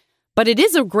of that. But it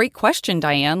is a great question,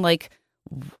 Diane. Like,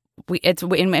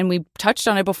 and we touched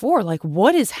on it before, like,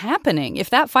 what is happening? If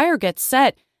that fire gets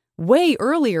set way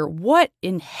earlier, what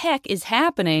in heck is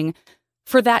happening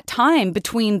for that time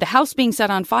between the house being set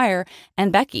on fire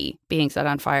and Becky being set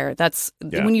on fire? That's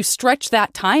when you stretch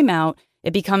that time out,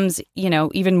 it becomes,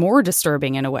 even more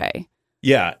disturbing in a way.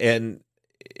 Yeah. And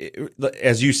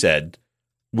as you said,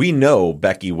 we know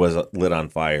Becky was lit on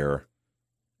fire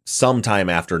sometime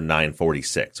after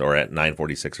 9:46 or at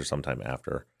 9:46 or sometime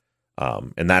after.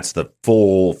 And that's the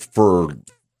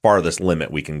farthest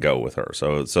limit we can go with her.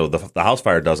 So the house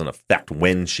fire doesn't affect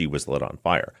when she was lit on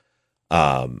fire.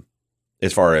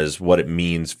 As far as what it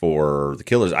means for the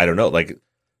killers, I don't know. Like,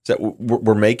 so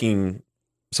we're making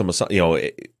some,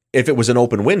 if it was an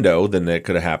open window, then it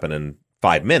could have happened in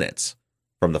 5 minutes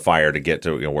from the fire to get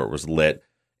to where it was lit.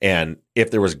 And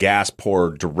if there was gas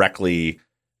poured directly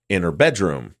in her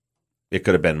bedroom, it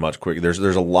could have been much quicker. There's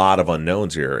a lot of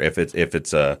unknowns here. If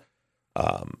it's a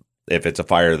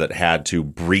fire that had to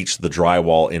breach the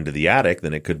drywall into the attic,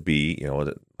 then it could be,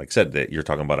 like I said, that you're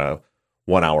talking about a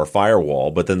 1 hour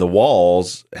firewall, but then the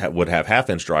walls would have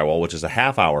 1/2-inch drywall, which is a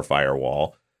half-hour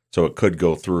firewall. So it could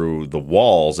go through the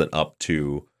walls and up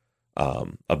to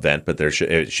a vent, but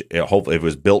hopefully if it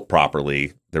was built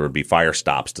properly, there would be fire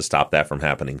stops to stop that from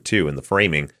happening too in the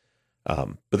framing.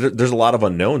 But there's a lot of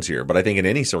unknowns here. But I think in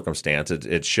any circumstance,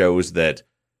 it shows that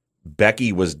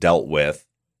Becky was dealt with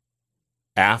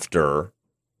after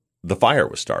the fire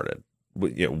was started.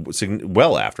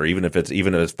 Well after, even if it's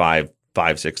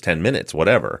 5, 6, 10 minutes,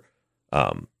 whatever.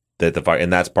 That the fire,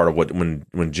 and that's part of what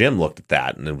when Jim looked at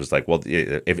that, and it was like, well,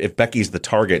 if Becky's the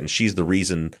target and she's the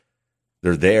reason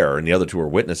they're there, and the other two are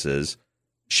witnesses,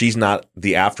 she's not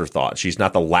the afterthought. She's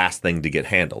not the last thing to get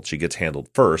handled. She gets handled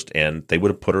first, and they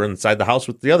would have put her inside the house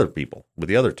with the other people, with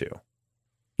the other two.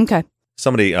 Okay.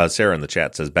 Somebody, Sarah in the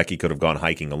chat says Becky could have gone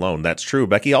hiking alone. That's true.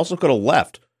 Becky also could have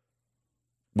left.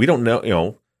 We don't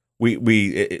know.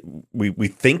 We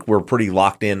think we're pretty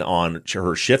locked in on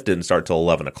her shift didn't start till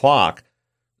 11 o'clock,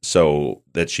 so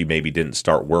that she maybe didn't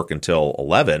start work until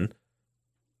 11.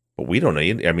 But we don't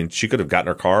know. She could have gotten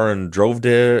her car and drove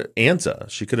to Anza.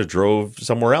 She could have drove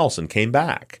somewhere else and came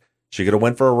back. She could have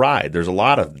went for a ride. There's a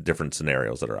lot of different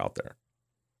scenarios that are out there.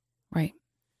 Right.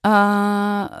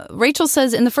 Rachel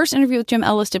says, in the first interview with Jim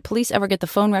Ellis, did police ever get the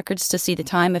phone records to see the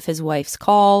time of his wife's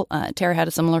call? Tara had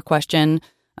a similar question,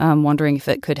 wondering if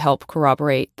it could help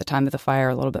corroborate the time of the fire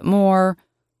a little bit more.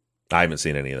 I haven't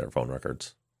seen any of their phone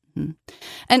records. Mm-hmm.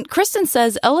 And Kristen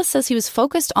says, Ellis says he was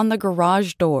focused on the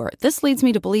garage door. This leads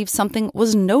me to believe something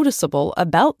was noticeable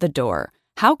about the door.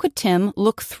 How could Tim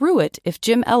look through it if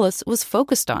Jim Ellis was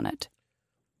focused on it?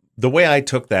 The way I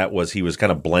took that was he was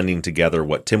kind of blending together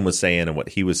what Tim was saying and what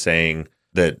he was saying,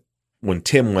 that when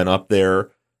Tim went up there,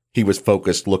 he was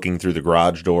focused looking through the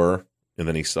garage door, and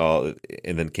then he saw,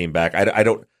 and then came back.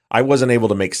 I wasn't able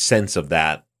to make sense of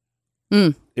that.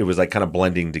 It was like kind of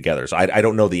blending together. So I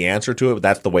don't know the answer to it, but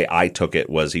that's the way I took it,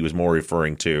 was he was more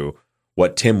referring to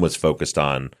what Tim was focused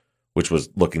on, which was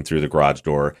looking through the garage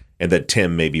door, and that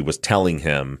Tim maybe was telling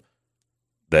him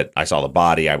that I saw the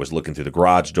body. I was looking through the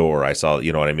garage door. I saw,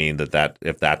 you know what I mean? That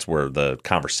if that's where the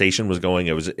conversation was going,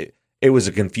 it was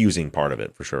a confusing part of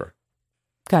it for sure.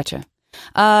 Gotcha.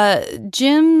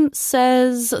 Jim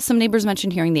says some neighbors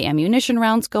mentioned hearing the ammunition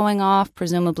rounds going off,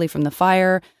 presumably from the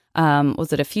fire.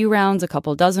 Was it a few rounds, a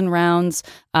couple dozen rounds?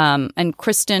 And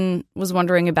Kristen was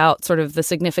wondering about sort of the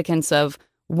significance of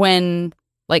when,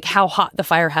 like how hot the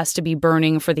fire has to be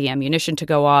burning for the ammunition to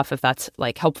go off, if that's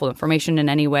like helpful information in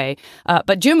any way.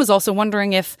 But Jim was also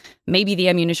wondering if maybe the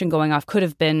ammunition going off could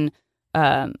have been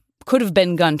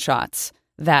gunshots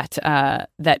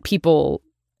that people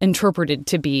interpreted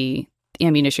to be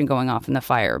ammunition going off in the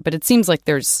fire. But it seems like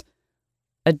there's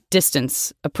a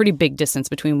pretty big distance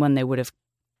between when they would have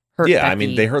heard. Yeah, Becky I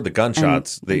mean, they heard the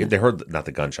gunshots. They heard not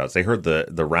the gunshots. They heard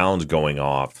the rounds going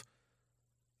off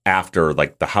after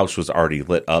like the house was already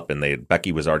lit up and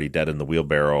Becky was already dead in the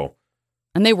wheelbarrow.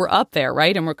 And they were up there,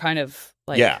 right? And we're kind of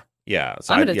like, yeah.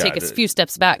 So I'm going to take a few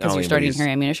steps back because you're starting to hear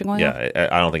ammunition going off. Yeah,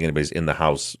 I don't think anybody's in the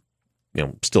house,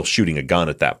 still shooting a gun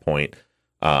at that point.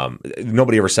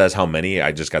 Nobody ever says how many.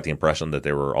 I just got the impression that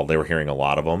they were hearing a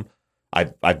lot of them.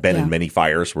 I've been in many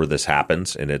fires where this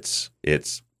happens, and it's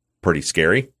pretty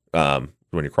scary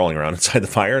when you're crawling around inside the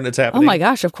fire and it's happening. Oh my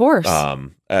gosh, of course.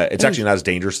 It's actually not as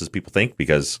dangerous as people think,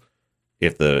 because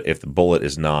if the bullet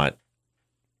is not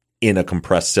in a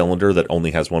compressed cylinder that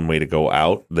only has one way to go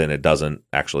out, then it doesn't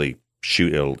actually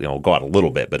shoot. It'll go out a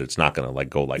little bit, but it's not going to like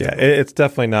go like. Yeah, it's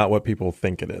definitely not what people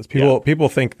think it is. People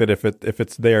think that if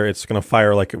it's there, it's going to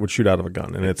fire like it would shoot out of a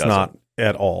gun, and it's not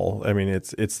at all. I mean,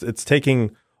 it's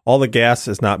taking. All the gas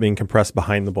is not being compressed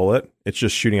behind the bullet. It's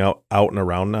just shooting out and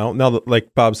around now. Now,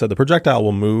 like Bob said, the projectile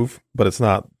will move, but it's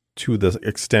not to the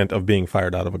extent of being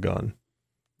fired out of a gun.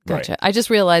 Gotcha. Right. I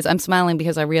just realized, I'm smiling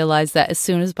because I realized that as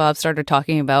soon as Bob started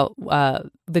talking about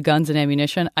the guns and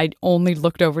ammunition, I only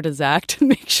looked over to Zach to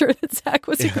make sure that Zach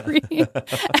was agreeing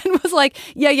and was like,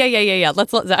 yeah.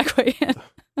 Let's let Zach weigh in.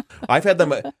 I've had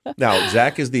them. Now,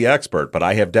 Zach is the expert, but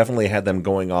I have definitely had them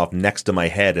going off next to my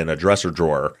head in a dresser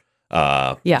drawer.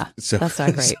 So that's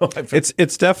not great.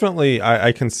 It's definitely,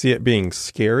 I can see it being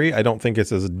scary. I don't think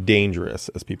it's as dangerous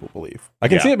as people believe. I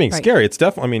can see it being scary. It's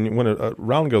definitely, I mean, when a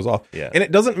round goes off, and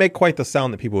it doesn't make quite the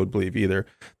sound that people would believe either.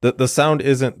 The sound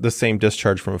isn't the same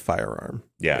discharge from a firearm.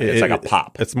 Yeah, it's like a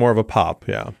pop. It's more of a pop,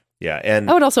 yeah. Yeah, and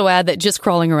I would also add that just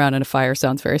crawling around in a fire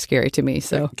sounds very scary to me.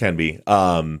 So it can be.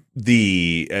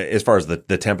 As far as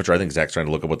the temperature, I think Zach's trying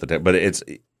to look at what but it's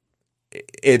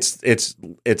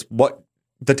what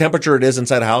the temperature it is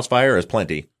inside a house fire is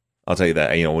plenty. I'll tell you that.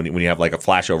 When you have like a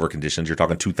flashover conditions, you're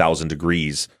talking 2,000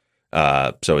 degrees.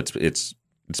 So it's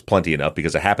plenty enough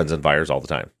because it happens in fires all the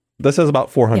time. This is about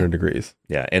 400 degrees.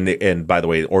 Yeah, and by the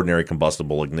way, ordinary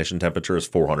combustible ignition temperature is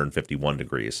 451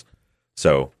 degrees.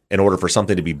 So in order for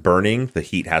something to be burning, the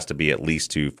heat has to be at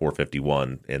least to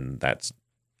 451, and that's,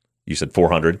 you said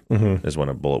 400 is when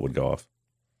a bullet would go off.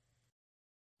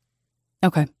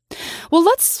 Okay. Well,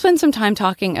 let's spend some time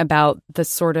talking about the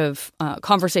sort of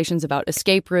conversations about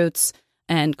escape routes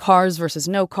and cars versus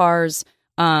no cars,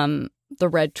 the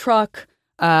red truck.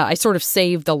 I sort of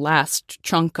saved the last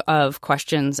chunk of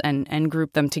questions and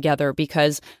grouped them together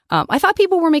because I thought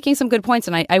people were making some good points,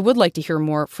 and I would like to hear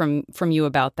more from you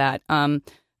about that.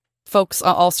 Folks,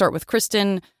 I'll start with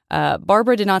Kristen.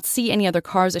 Barbara did not see any other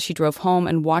cars as she drove home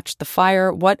and watched the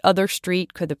fire. What other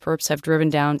street could the perps have driven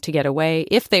down to get away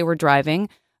if they were driving?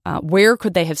 Where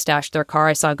could they have stashed their car?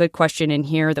 I saw a good question in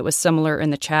here that was similar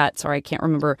in the chat. Sorry, I can't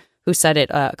remember who said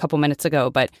it a couple minutes ago,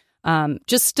 but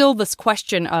just still this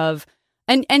question of,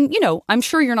 and I'm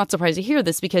sure you're not surprised to hear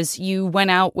this because you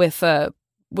went out with a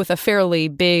fairly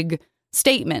big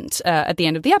statement at the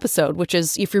end of the episode, which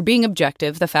is, if you're being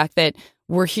objective, the fact that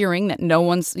we're hearing that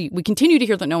we continue to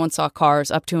hear that no one saw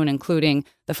cars up to and including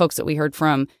the folks that we heard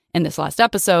from in this last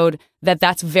episode,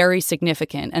 that's very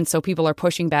significant. And so people are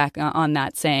pushing back on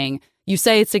that, saying, you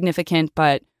say it's significant,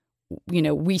 but,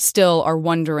 we still are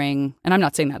wondering, and I'm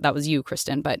not saying that was you,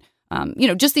 Kristen, but,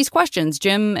 just these questions,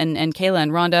 Jim and Kayla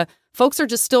and Rhonda, folks are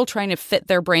just still trying to fit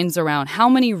their brains around how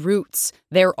many routes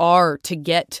there are to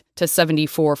get to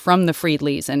 74 from the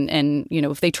Friedleys and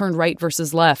if they turned right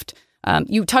versus left.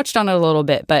 You touched on it a little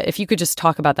bit, but if you could just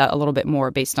talk about that a little bit more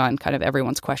based on kind of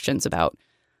everyone's questions about.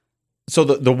 So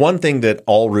the one thing that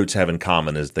all routes have in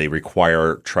common is they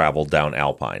require travel down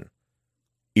Alpine,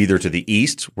 either to the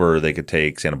east where they could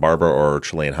take Santa Barbara or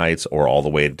Chilean Heights, or all the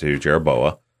way to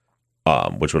Jeroboa,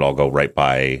 which would all go right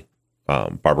by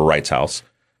Barbara Wright's house.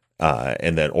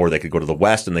 Or they could go to the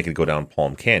west and they could go down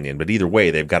Palm Canyon. But either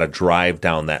way, they've got to drive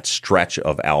down that stretch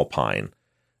of Alpine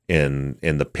in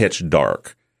the pitch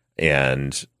dark.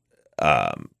 And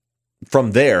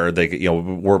from there,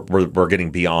 we're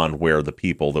getting beyond where the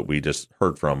people that we just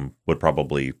heard from would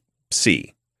probably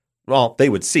see. Well, they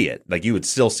would see it. Like, you would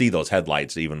still see those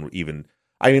headlights. Even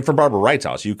I mean, from Barbara Wright's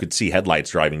house, you could see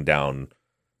headlights driving down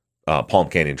Palm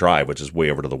Canyon Drive, which is way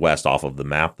over to the west off of the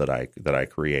map that I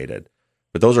created.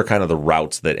 But those are kind of the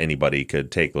routes that anybody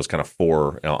could take. Those kind of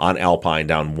four, on Alpine,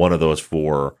 down one of those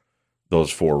four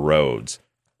roads.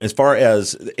 As far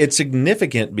as it's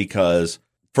significant, because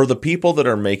for the people that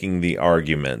are making the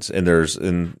arguments, and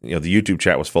the YouTube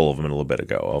chat was full of them a little bit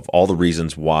ago, of all the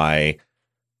reasons why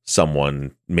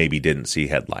someone maybe didn't see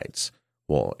headlights.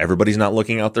 Well, everybody's not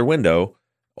looking out their window,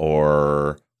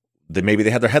 or maybe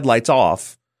they had their headlights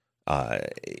off,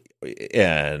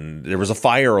 and there was a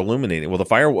fire illuminating. Well,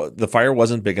 the fire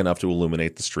wasn't big enough to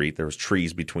illuminate the street. There was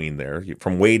trees between there.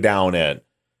 From way down at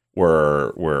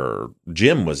where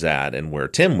Jim was at and where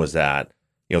Tim was at,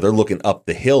 they're looking up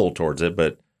the hill towards it,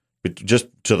 but just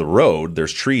to the road,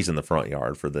 there's trees in the front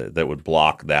yard that would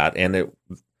block that. And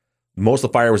most of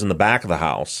the fire was in the back of the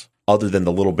house, other than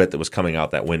the little bit that was coming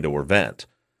out that window or vent.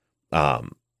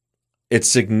 It's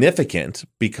significant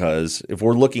because if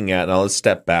we're looking at, now let's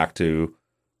step back to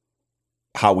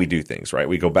how we do things, right?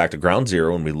 We go back to ground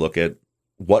zero and we look at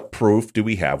what proof do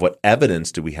we have, what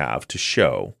evidence do we have to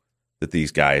show that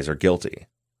these guys are guilty.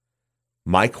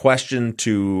 My question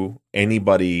to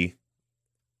anybody,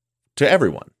 to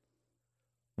everyone,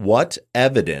 what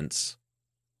evidence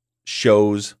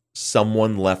shows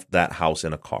someone left that house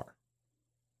in a car?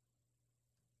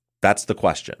 That's the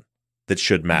question that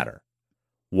should matter.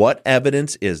 What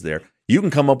evidence is there? You can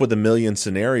come up with a million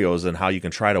scenarios on how you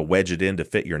can try to wedge it in to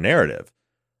fit your narrative.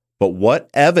 But what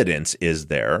evidence is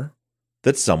there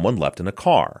that someone left in a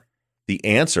car? The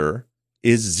answer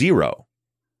is zero.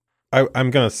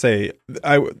 I'm going to say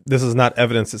this is not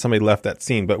evidence that somebody left that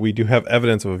scene, but we do have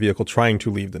evidence of a vehicle trying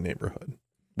to leave the neighborhood.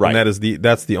 Right. And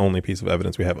that's the only piece of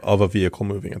evidence we have of a vehicle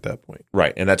moving at that point.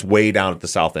 Right. And that's way down at the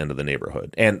south end of the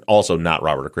neighborhood, and also not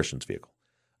Robert or Christian's vehicle.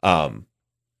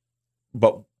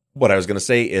 But what I was going to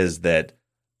say is that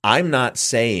I'm not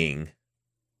saying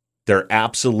there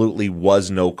absolutely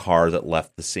was no car that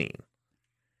left the scene.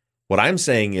 What I'm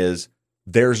saying is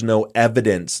there's no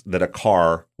evidence that a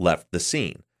car left the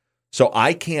scene. So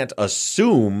I can't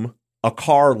assume a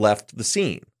car left the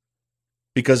scene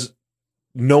because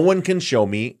no one can show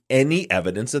me any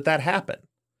evidence that happened.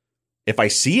 If I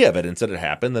see evidence that it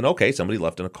happened, then okay, somebody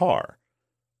left in a car.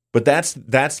 But that's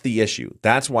the issue.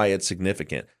 That's why it's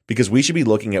significant, because we should be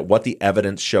looking at what the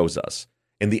evidence shows us.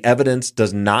 And the evidence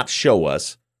does not show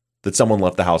us that someone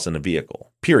left the house in a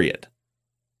vehicle, period.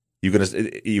 You can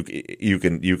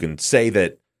say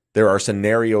that there are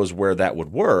scenarios where that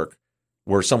would work,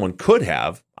 where someone could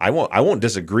have. I won't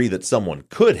disagree that someone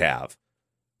could have.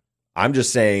 I'm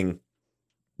just saying,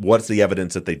 what's the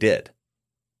evidence that they did?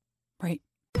 Right.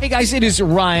 Hey guys, it is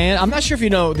Ryan. I'm not sure if you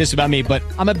know this about me, but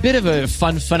I'm a bit of a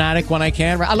fun fanatic when I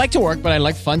can. I like to work, but I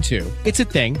like fun too. It's a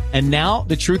thing. And now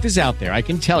the truth is out there. I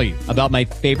can tell you about my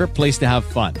favorite place to have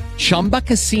fun. Chumba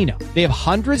Casino. They have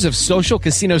hundreds of social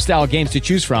casino style games to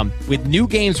choose from, with new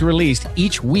games released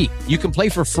each week. You can play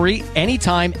for free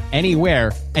anytime,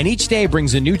 anywhere. And each day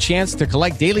brings a new chance to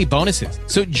collect daily bonuses.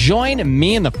 So join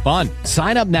me in the fun.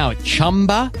 Sign up now at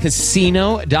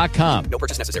ChumbaCasino.com. No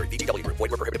purchase necessary. VGW Group. Void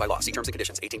where prohibited by law. See terms and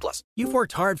conditions. 18+. You've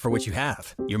worked hard for what you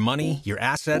have. Your money, your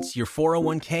assets, your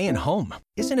 401k, and home.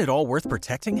 Isn't it all worth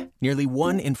protecting? Nearly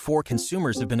 1 in 4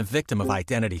 consumers have been a victim of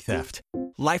identity theft.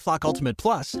 LifeLock Ultimate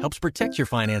Plus helps protect your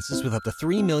finances with up to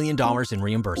 $3 million in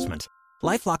reimbursement.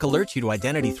 LifeLock alerts you to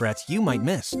identity threats you might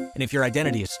miss. And if your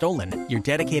identity is stolen, your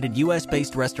dedicated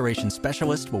U.S.-based restoration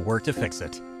specialist will work to fix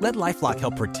it. Let LifeLock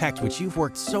help protect what you've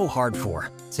worked so hard for.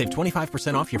 Save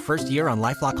 25% off your first year on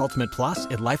LifeLock Ultimate Plus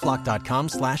at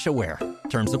LifeLock.com/aware.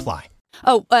 Terms apply.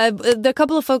 Oh, the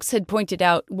couple of folks had pointed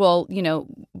out, well,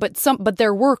 but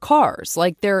there were cars.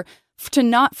 Like, for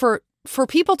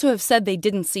people to have said they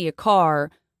didn't see a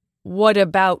car. What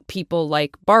about people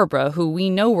like Barbara, who we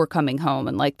know were coming home,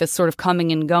 and like this sort of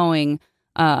coming and going?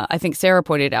 I think Sarah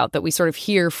pointed out that we sort of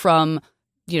hear from,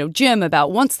 Jim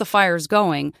about once the fire's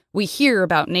going, we hear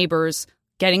about neighbors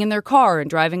getting in their car and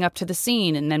driving up to the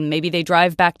scene, and then maybe they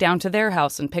drive back down to their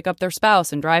house and pick up their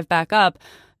spouse and drive back up.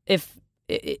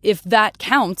 If that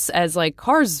counts as like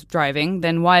cars driving,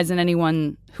 then why isn't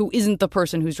anyone who isn't the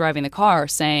person who's driving the car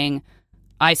saying,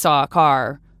 I saw a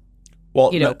car?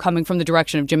 Well, coming from the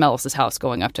direction of Jim Ellis's house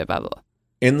going up to blah, blah, blah.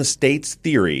 In the state's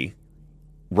theory,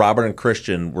 Robert and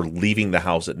Christian were leaving the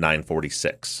house at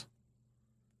 9:46.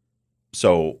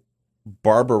 So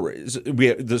Barbara, we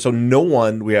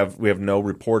have no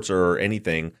reports or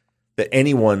anything that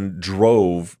anyone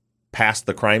drove past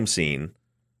the crime scene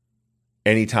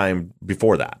anytime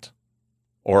before that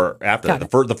or after that.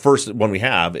 The first one we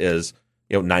have is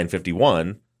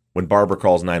 9:51 when Barbara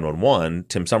calls 911.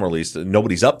 Tim Summerlee's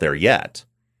nobody's up there yet.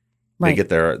 Right.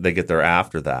 They get there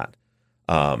after that.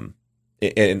 And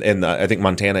I think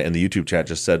Montana in the YouTube chat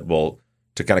just said, well,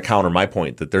 to kind of counter my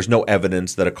point that there's no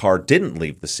evidence that a car didn't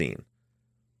leave the scene.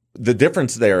 The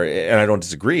difference there, and I don't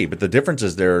disagree, but the difference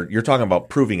is there. You're talking about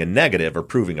proving a negative or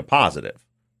proving a positive.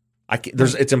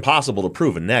 It's impossible to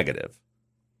prove a negative.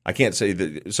 I can't say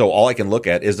that. So all I can look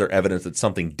at is there evidence that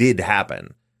something did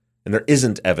happen, and there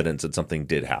isn't evidence that something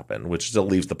did happen, which still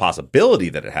leaves the possibility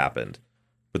that it happened,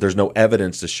 but there's no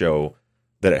evidence to show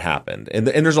that it happened. And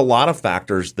there's a lot of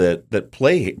factors that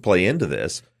play into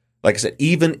this. Like I said,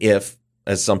 even if,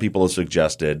 as some people have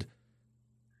suggested,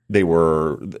 they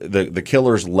were the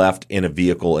killers left in a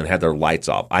vehicle and had their lights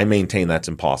off, I maintain that's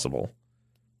impossible.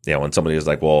 When somebody is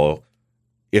like, well,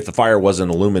 if the fire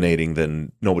wasn't illuminating,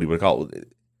 then nobody would call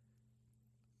it.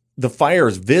 The fire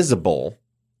is visible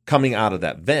coming out of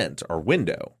that vent or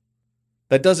window.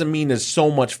 That doesn't mean there's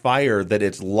so much fire that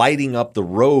it's lighting up the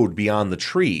road beyond the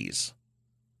trees,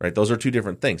 right? Those are two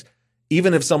different things.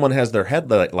 Even if someone has their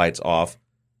headlights off,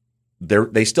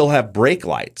 they still have brake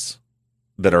lights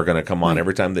that are going to come on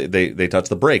every time they touch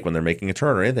the brake when they're making a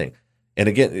turn or anything. And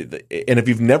again, and if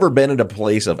you've never been in a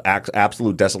place of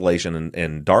absolute desolation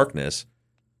and darkness,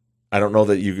 I don't know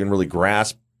that you can really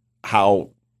grasp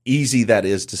how easy that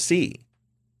is to see.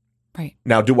 Right.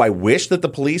 Now, do I wish that the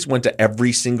police went to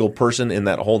every single person in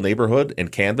that whole neighborhood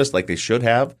and canvassed like they should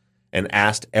have and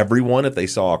asked everyone if they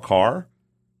saw a car?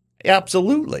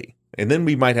 Absolutely. And then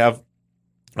we might have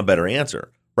a better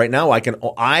answer. Right now, I can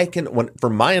for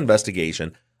my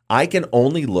investigation, I can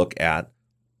only look at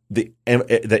the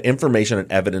information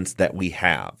and evidence that we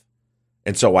have.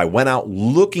 And so I went out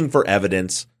looking for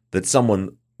evidence that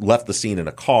someone left the scene in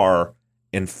a car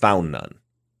and found none.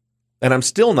 And I'm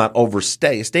still not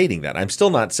overstating that. I'm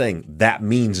still not saying that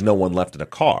means no one left in a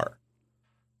car.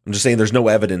 I'm just saying there's no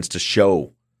evidence to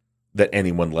show that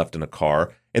anyone left in a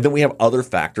car. And then we have other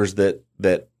factors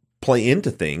that play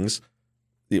into things.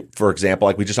 For example,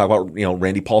 like we just talked about,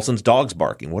 Randy Paulson's dogs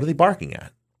barking. What are they barking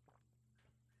at?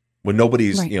 When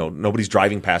nobody's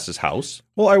driving past his house.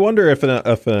 Well, I wonder if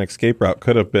an escape route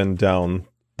could have been down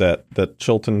that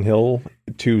Chilton Hill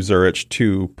to Zurich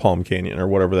to Palm Canyon or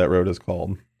whatever that road is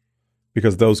called,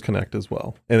 because those connect as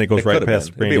well, and it goes right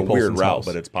past Randy Paulson's weird route, house.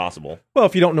 But it's possible. Well,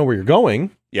 if you don't know where you're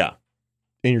going, yeah,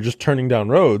 and you're just turning down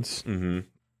roads,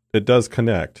 it does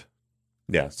connect.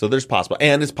 Yeah, so there's possible,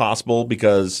 and it's possible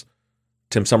because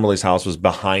Tim Summerlee's house was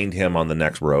behind him on the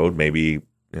next road. Maybe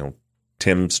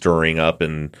Tim stirring up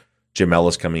and Jim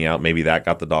Ellis coming out. Maybe that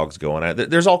got the dogs going.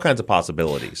 There's all kinds of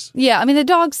possibilities. Yeah, I mean, the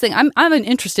dogs thing, I'm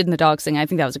interested in the dogs thing. I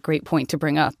think that was a great point to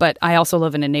bring up. But I also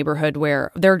live in a neighborhood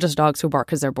where there are just dogs who bark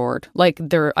because they're bored. Like,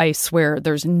 I swear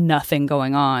there's nothing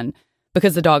going on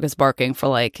because the dog is barking for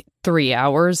like 3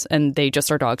 hours, and they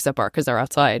just are dogs that bark because they're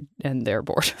outside and they're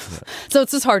bored. Yeah. So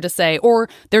it's just hard to say. Or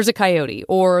there's a coyote,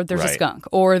 or there's a skunk,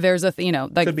 or there's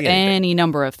any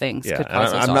number of things. Yeah, could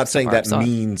cause I'm not saying that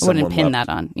means someone wouldn't pin that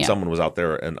on. Yeah. Someone was out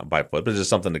there and by foot, but it's just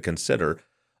something to consider.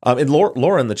 And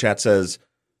Laura in the chat says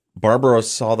Barbara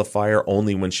saw the fire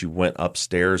only when she went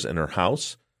upstairs in her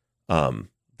house. Did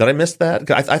I miss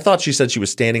that? I thought she said she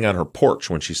was standing on her porch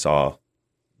when she saw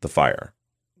the fire.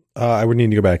 I would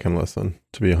need to go back and listen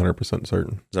to be 100%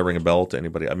 certain. Does that ring a bell to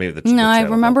anybody? Maybe No, I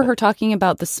remember her talking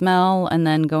about the smell and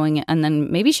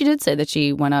then maybe she did say that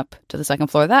she went up to the second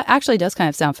floor. That actually does kind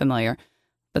of sound familiar,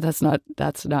 but that's not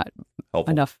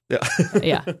helpful. Enough. Yeah.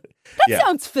 Yeah. That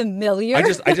sounds familiar.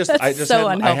 I just so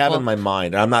I have in my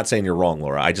mind, and I'm not saying you're wrong,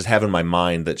 Laura. I just have in my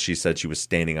mind that she said she was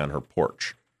standing on her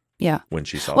porch. Yeah. When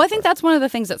she saw I think that's one of the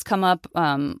things that's come up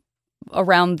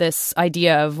around this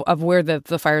idea of where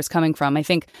the fire is coming from. I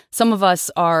think some of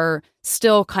us are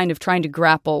still kind of trying to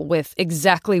grapple with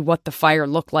exactly what the fire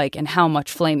looked like and how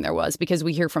much flame there was, because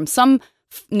we hear from some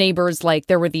neighbors like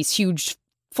there were these huge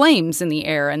flames in the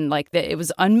air and like it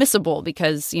was unmissable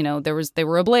because they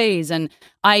were ablaze. And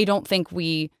I think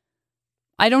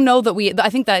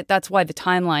that's why the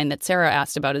timeline that Sarah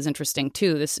asked about is interesting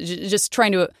too. This just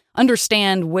trying to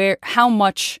understand how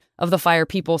much of the fire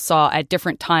people saw at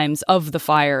different times of the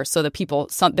fire, so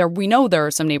that we know there are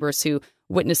some neighbors who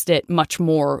witnessed it much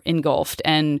more engulfed,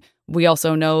 and we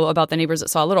also know about the neighbors that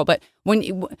saw a little. But when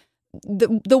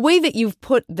the way that you've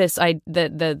put this,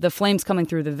 the flames coming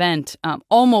through the vent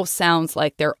almost sounds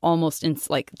like they're almost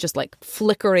just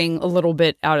flickering a little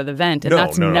bit out of the vent, and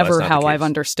that's never that's how I've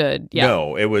understood. Yeah.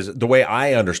 No, it was the way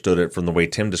I understood it from the way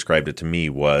Tim described it to me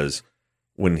was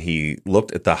when he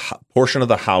looked at the portion of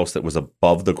the house that was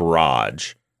above the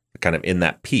garage, kind of in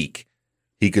that peak,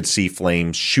 he could see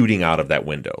flames shooting out of that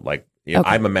window. Like, you know,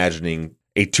 I'm imagining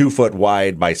a 2 foot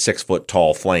wide by 6 foot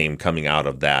tall flame coming out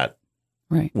of that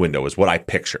window is what I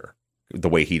picture, the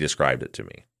way he described it to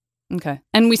me. Okay.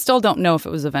 And we still don't know if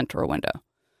it was a vent or a window.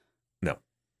 No.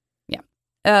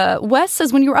 Yeah. Wes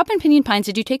says, when you were up in Pinyon Pines,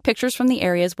 did you take pictures from the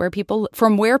areas where people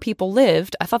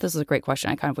lived? I thought this was a great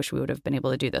question. I kind of wish we would have been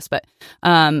able to do this, but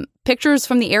pictures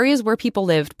from the areas where people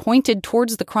lived pointed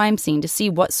towards the crime scene to see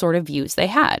what sort of views they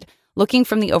had. Looking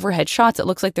from the overhead shots, it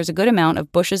looks like there's a good amount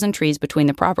of bushes and trees between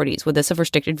the properties. Would this have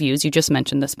restricted views? You just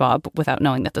mentioned this, Bob, without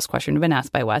knowing that this question had been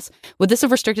asked by Wes. Would this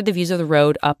have restricted the views of the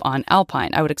road up on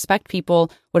Alpine? I would expect people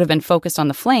would have been focused on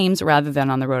the flames rather than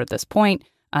on the road at this point.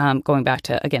 Going back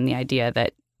to, again, the idea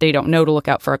that they don't know to look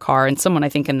out for a car. And someone, I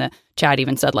think, in the chat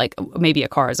even said, like, maybe a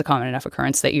car is a common enough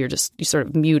occurrence that you sort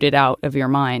of mute it out of your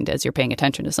mind as you're paying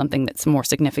attention to something that's more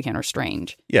significant or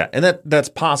strange. Yeah, and that's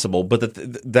possible, but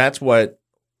that's why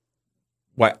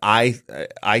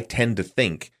I tend to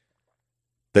think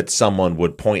that someone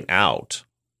would point out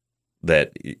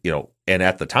that, you know, and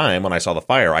at the time when I saw the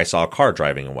fire, I saw a car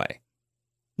driving away.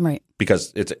 Right.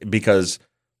 Because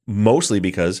mostly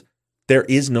because there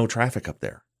is no traffic up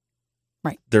there.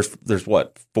 Right. There's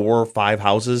what, 4 or 5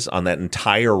 houses on that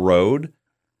entire road.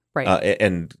 Right.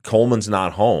 And Coleman's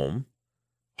not home.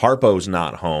 Harpo's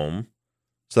not home.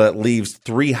 So that leaves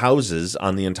 3 houses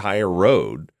on the entire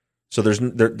road. So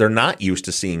they're not used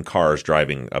to seeing cars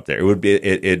driving up there. It would be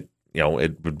it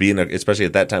would be especially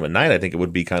at that time of night. I think it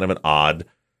would be kind of an odd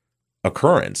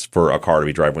occurrence for a car to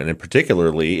be driving, and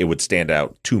particularly it would stand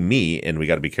out to me. And we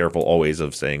got to be careful always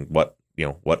of saying what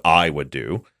I would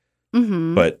do.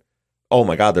 Mm-hmm. But oh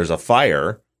my God, there's a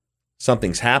fire,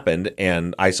 something's happened,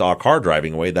 and I saw a car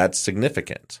driving away. That's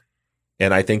significant.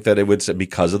 And I think that it would,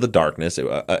 because of the darkness,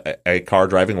 a car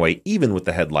driving away, even with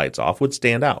the headlights off, would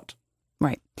stand out.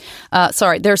 Right.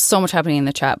 Sorry, there's so much happening in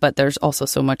the chat, but there's also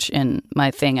so much in my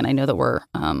thing, and I know that we're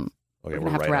going to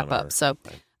have to wrap up. So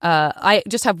I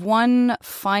just have one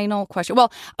final question.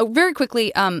 Well, very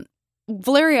quickly,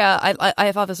 Valeria,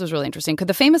 I thought this was really interesting. Could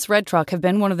the famous red truck have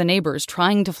been one of the neighbors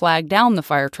trying to flag down the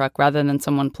fire truck rather than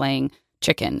someone playing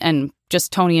chicken? And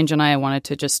just Tony and Janiyah wanted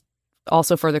to just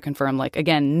also further confirm, like,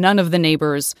 again, none of the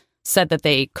neighbors said that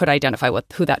they could identify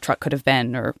who that truck could have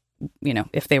been, or, you know,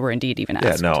 if they were indeed even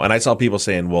asked. Yeah, no. And I saw people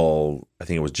saying, well, I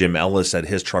think it was Jim Ellis said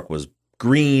his truck was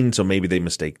green, so maybe they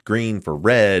mistake green for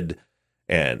red.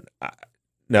 And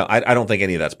no, I don't think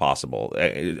any of that's possible.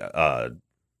 Jeff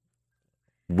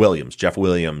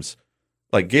Williams,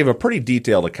 like, gave a pretty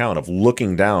detailed account of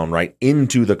looking down right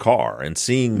into the car and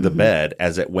seeing the bed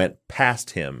as it went past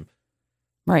him.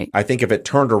 Right. I think if it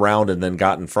turned around and then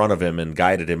got in front of him and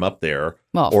guided him up there,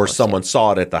 or someone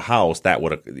saw it at the house, that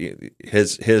would have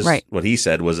his right. What he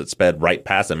said was it sped right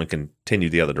past him and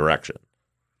continued the other direction.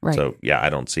 Right. So yeah,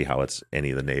 I don't see how it's any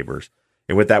of the neighbors.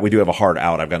 And with that, we do have a hard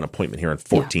out. I've got an appointment here in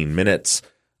 14 minutes.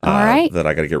 All right. That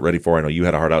I got to get ready for. I know you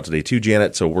had a hard out today too,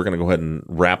 Janet. So we're going to go ahead and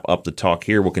wrap up the talk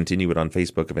here. We'll continue it on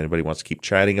Facebook if anybody wants to keep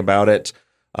chatting about it.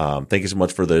 Thank you so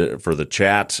much for the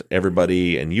chat,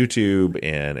 everybody, and YouTube,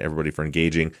 and everybody for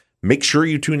engaging. Make sure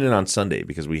you tune in on Sunday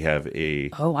because we have a...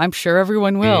 Oh, I'm sure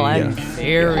everyone will. I'm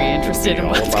very interested in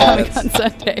what's coming on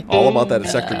Sunday. All about that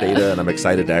sector data, and I'm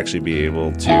excited to actually be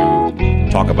able to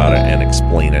talk about it and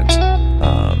explain it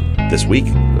this week.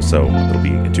 So it'll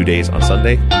be in 2 days on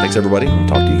Sunday. Thanks, everybody. We'll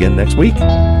talk to you again next week.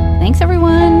 Thanks,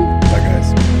 everyone. Bye,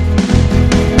 guys.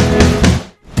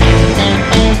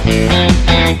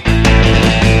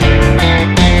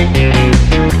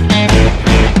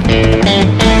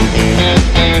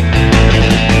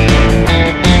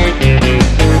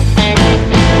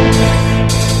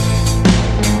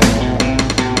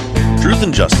 Truth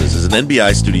and Justice is an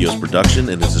NBI Studios production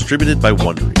and is distributed by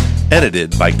Wondery.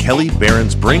 Edited by Kelly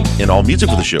Behrens-Brink, and all music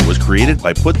for the show was created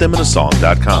by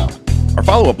PutThemInASong.com. Our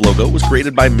follow-up logo was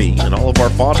created by me, and all of our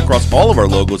font across all of our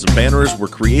logos and banners were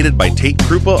created by Tate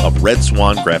Krupa of Red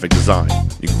Swan Graphic Design.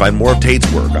 You can find more of Tate's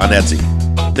work on Etsy.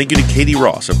 Thank you to Katie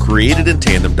Ross of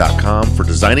CreatedInTandem.com for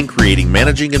designing, creating,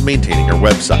 managing, and maintaining our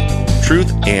website.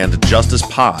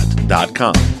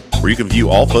 TruthAndJusticePod.com, where you can view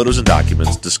all photos and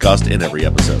documents discussed in every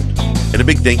episode. And a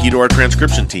big thank you to our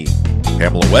transcription team: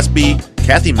 Pamela Westby,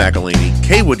 Kathy McElhaney,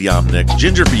 Kaywood Yomnick,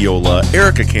 Ginger Viola,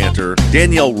 Erica Cantor,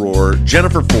 Danielle Rohr,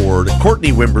 Jennifer Ford,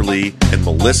 Courtney Wimberly, and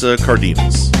Melissa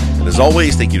Cardenas. And as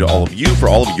always, thank you to all of you for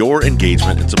all of your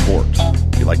engagement and support.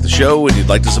 If you like the show and you'd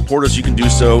like to support us, you can do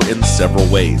so in several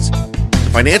ways.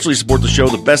 To financially support the show,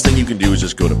 the best thing you can do is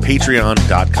just go to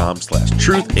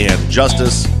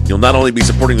patreon.com/truthandjustice. You'll not only be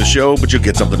supporting the show, but you'll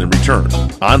get something in return.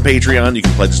 On Patreon, you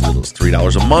can pledge as little as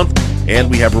 $3 a month, and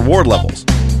we have reward levels.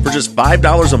 For just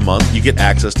 $5 a month, you get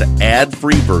access to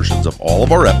ad-free versions of all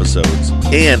of our episodes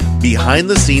and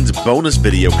behind-the-scenes bonus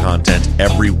video content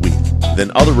every week.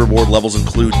 Then other reward levels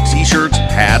include t-shirts,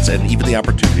 hats, and even the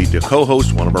opportunity to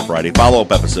co-host one of our Friday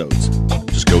follow-up episodes.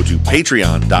 Just go to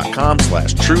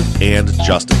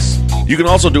patreon.com/truthandjustice. You can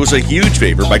also do us a huge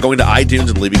favor by going to iTunes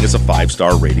and leaving us a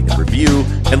 5-star rating and review.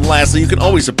 And lastly, you can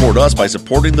always support us by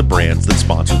supporting the brands that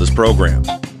sponsor this program.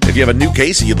 If you have a new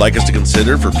case that you'd like us to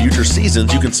consider for future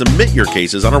seasons, you can submit your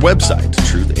cases on our website,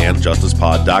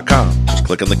 truthandjusticepod.com. Just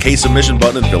click on the case submission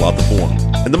button and fill out the form.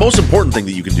 And the most important thing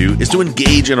that you can do is to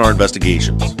engage in our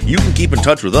investigations. You can keep in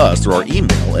touch with us through our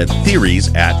email at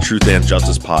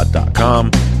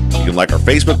theories@truthandjusticepod.com. You can like our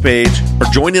Facebook page or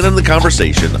join in on the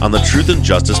conversation on the Truth and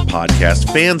Justice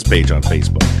Podcast fans page on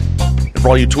Facebook. And for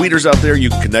all you tweeters out there, you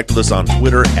can connect with us on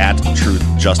Twitter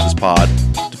 @TruthJusticePod.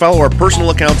 To follow our personal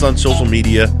accounts on social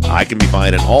media, I can be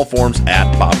found in all forms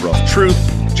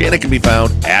 @BobRuffTruth. Janet can be found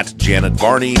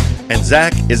 @JanetVarney, and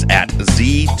Zach is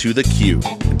 @Z2TheQ.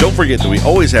 And don't forget that we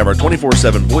always have our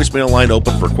 24/7 voicemail line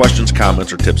open for questions,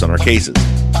 comments, or tips on our cases.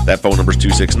 That phone number is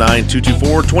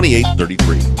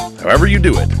 269-224-2833. However you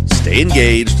do it, stay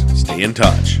engaged, stay in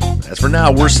touch. As for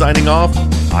now, we're signing off.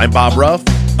 I'm Bob Ruff.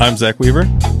 I'm Zach Weaver.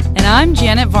 And I'm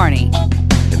Janet Varney.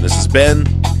 And this has been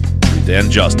Truth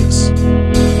and Justice.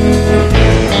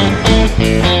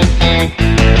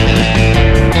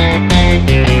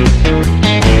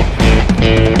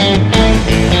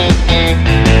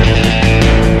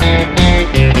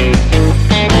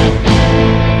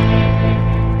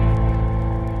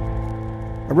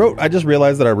 I just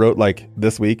realized that I wrote like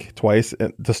this week twice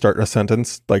to start a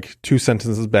sentence, like 2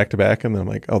 sentences back to back. And then I'm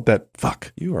like, oh, that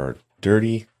fuck. You are a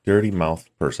dirty mouth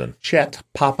person. Chat,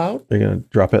 pop out. You're going to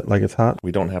drop it like it's hot.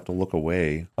 We don't have to look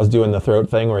away. I was doing the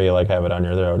throat thing where you like have it on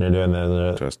your throat and you're doing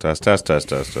the Test.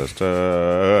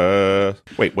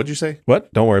 Wait, what'd you say?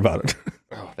 What? Don't worry about it.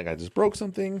 Oh, I think I just broke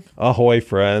something. Ahoy,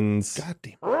 friends. God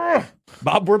damn.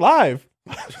 Bob, we're live.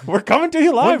 We're coming to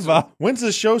you live, Bob. When's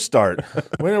the show start?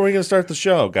 When are we going to start the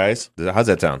show, guys? How's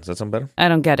that sound? Does that sound better? I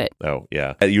don't get it. Oh,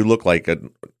 yeah. You look like an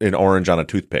orange on a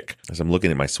toothpick as I'm looking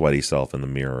at my sweaty self in the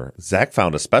mirror. Zach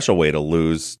found a special way to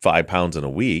lose 5 pounds in a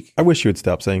week. I wish you would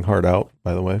stop saying hard out,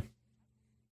 by the way.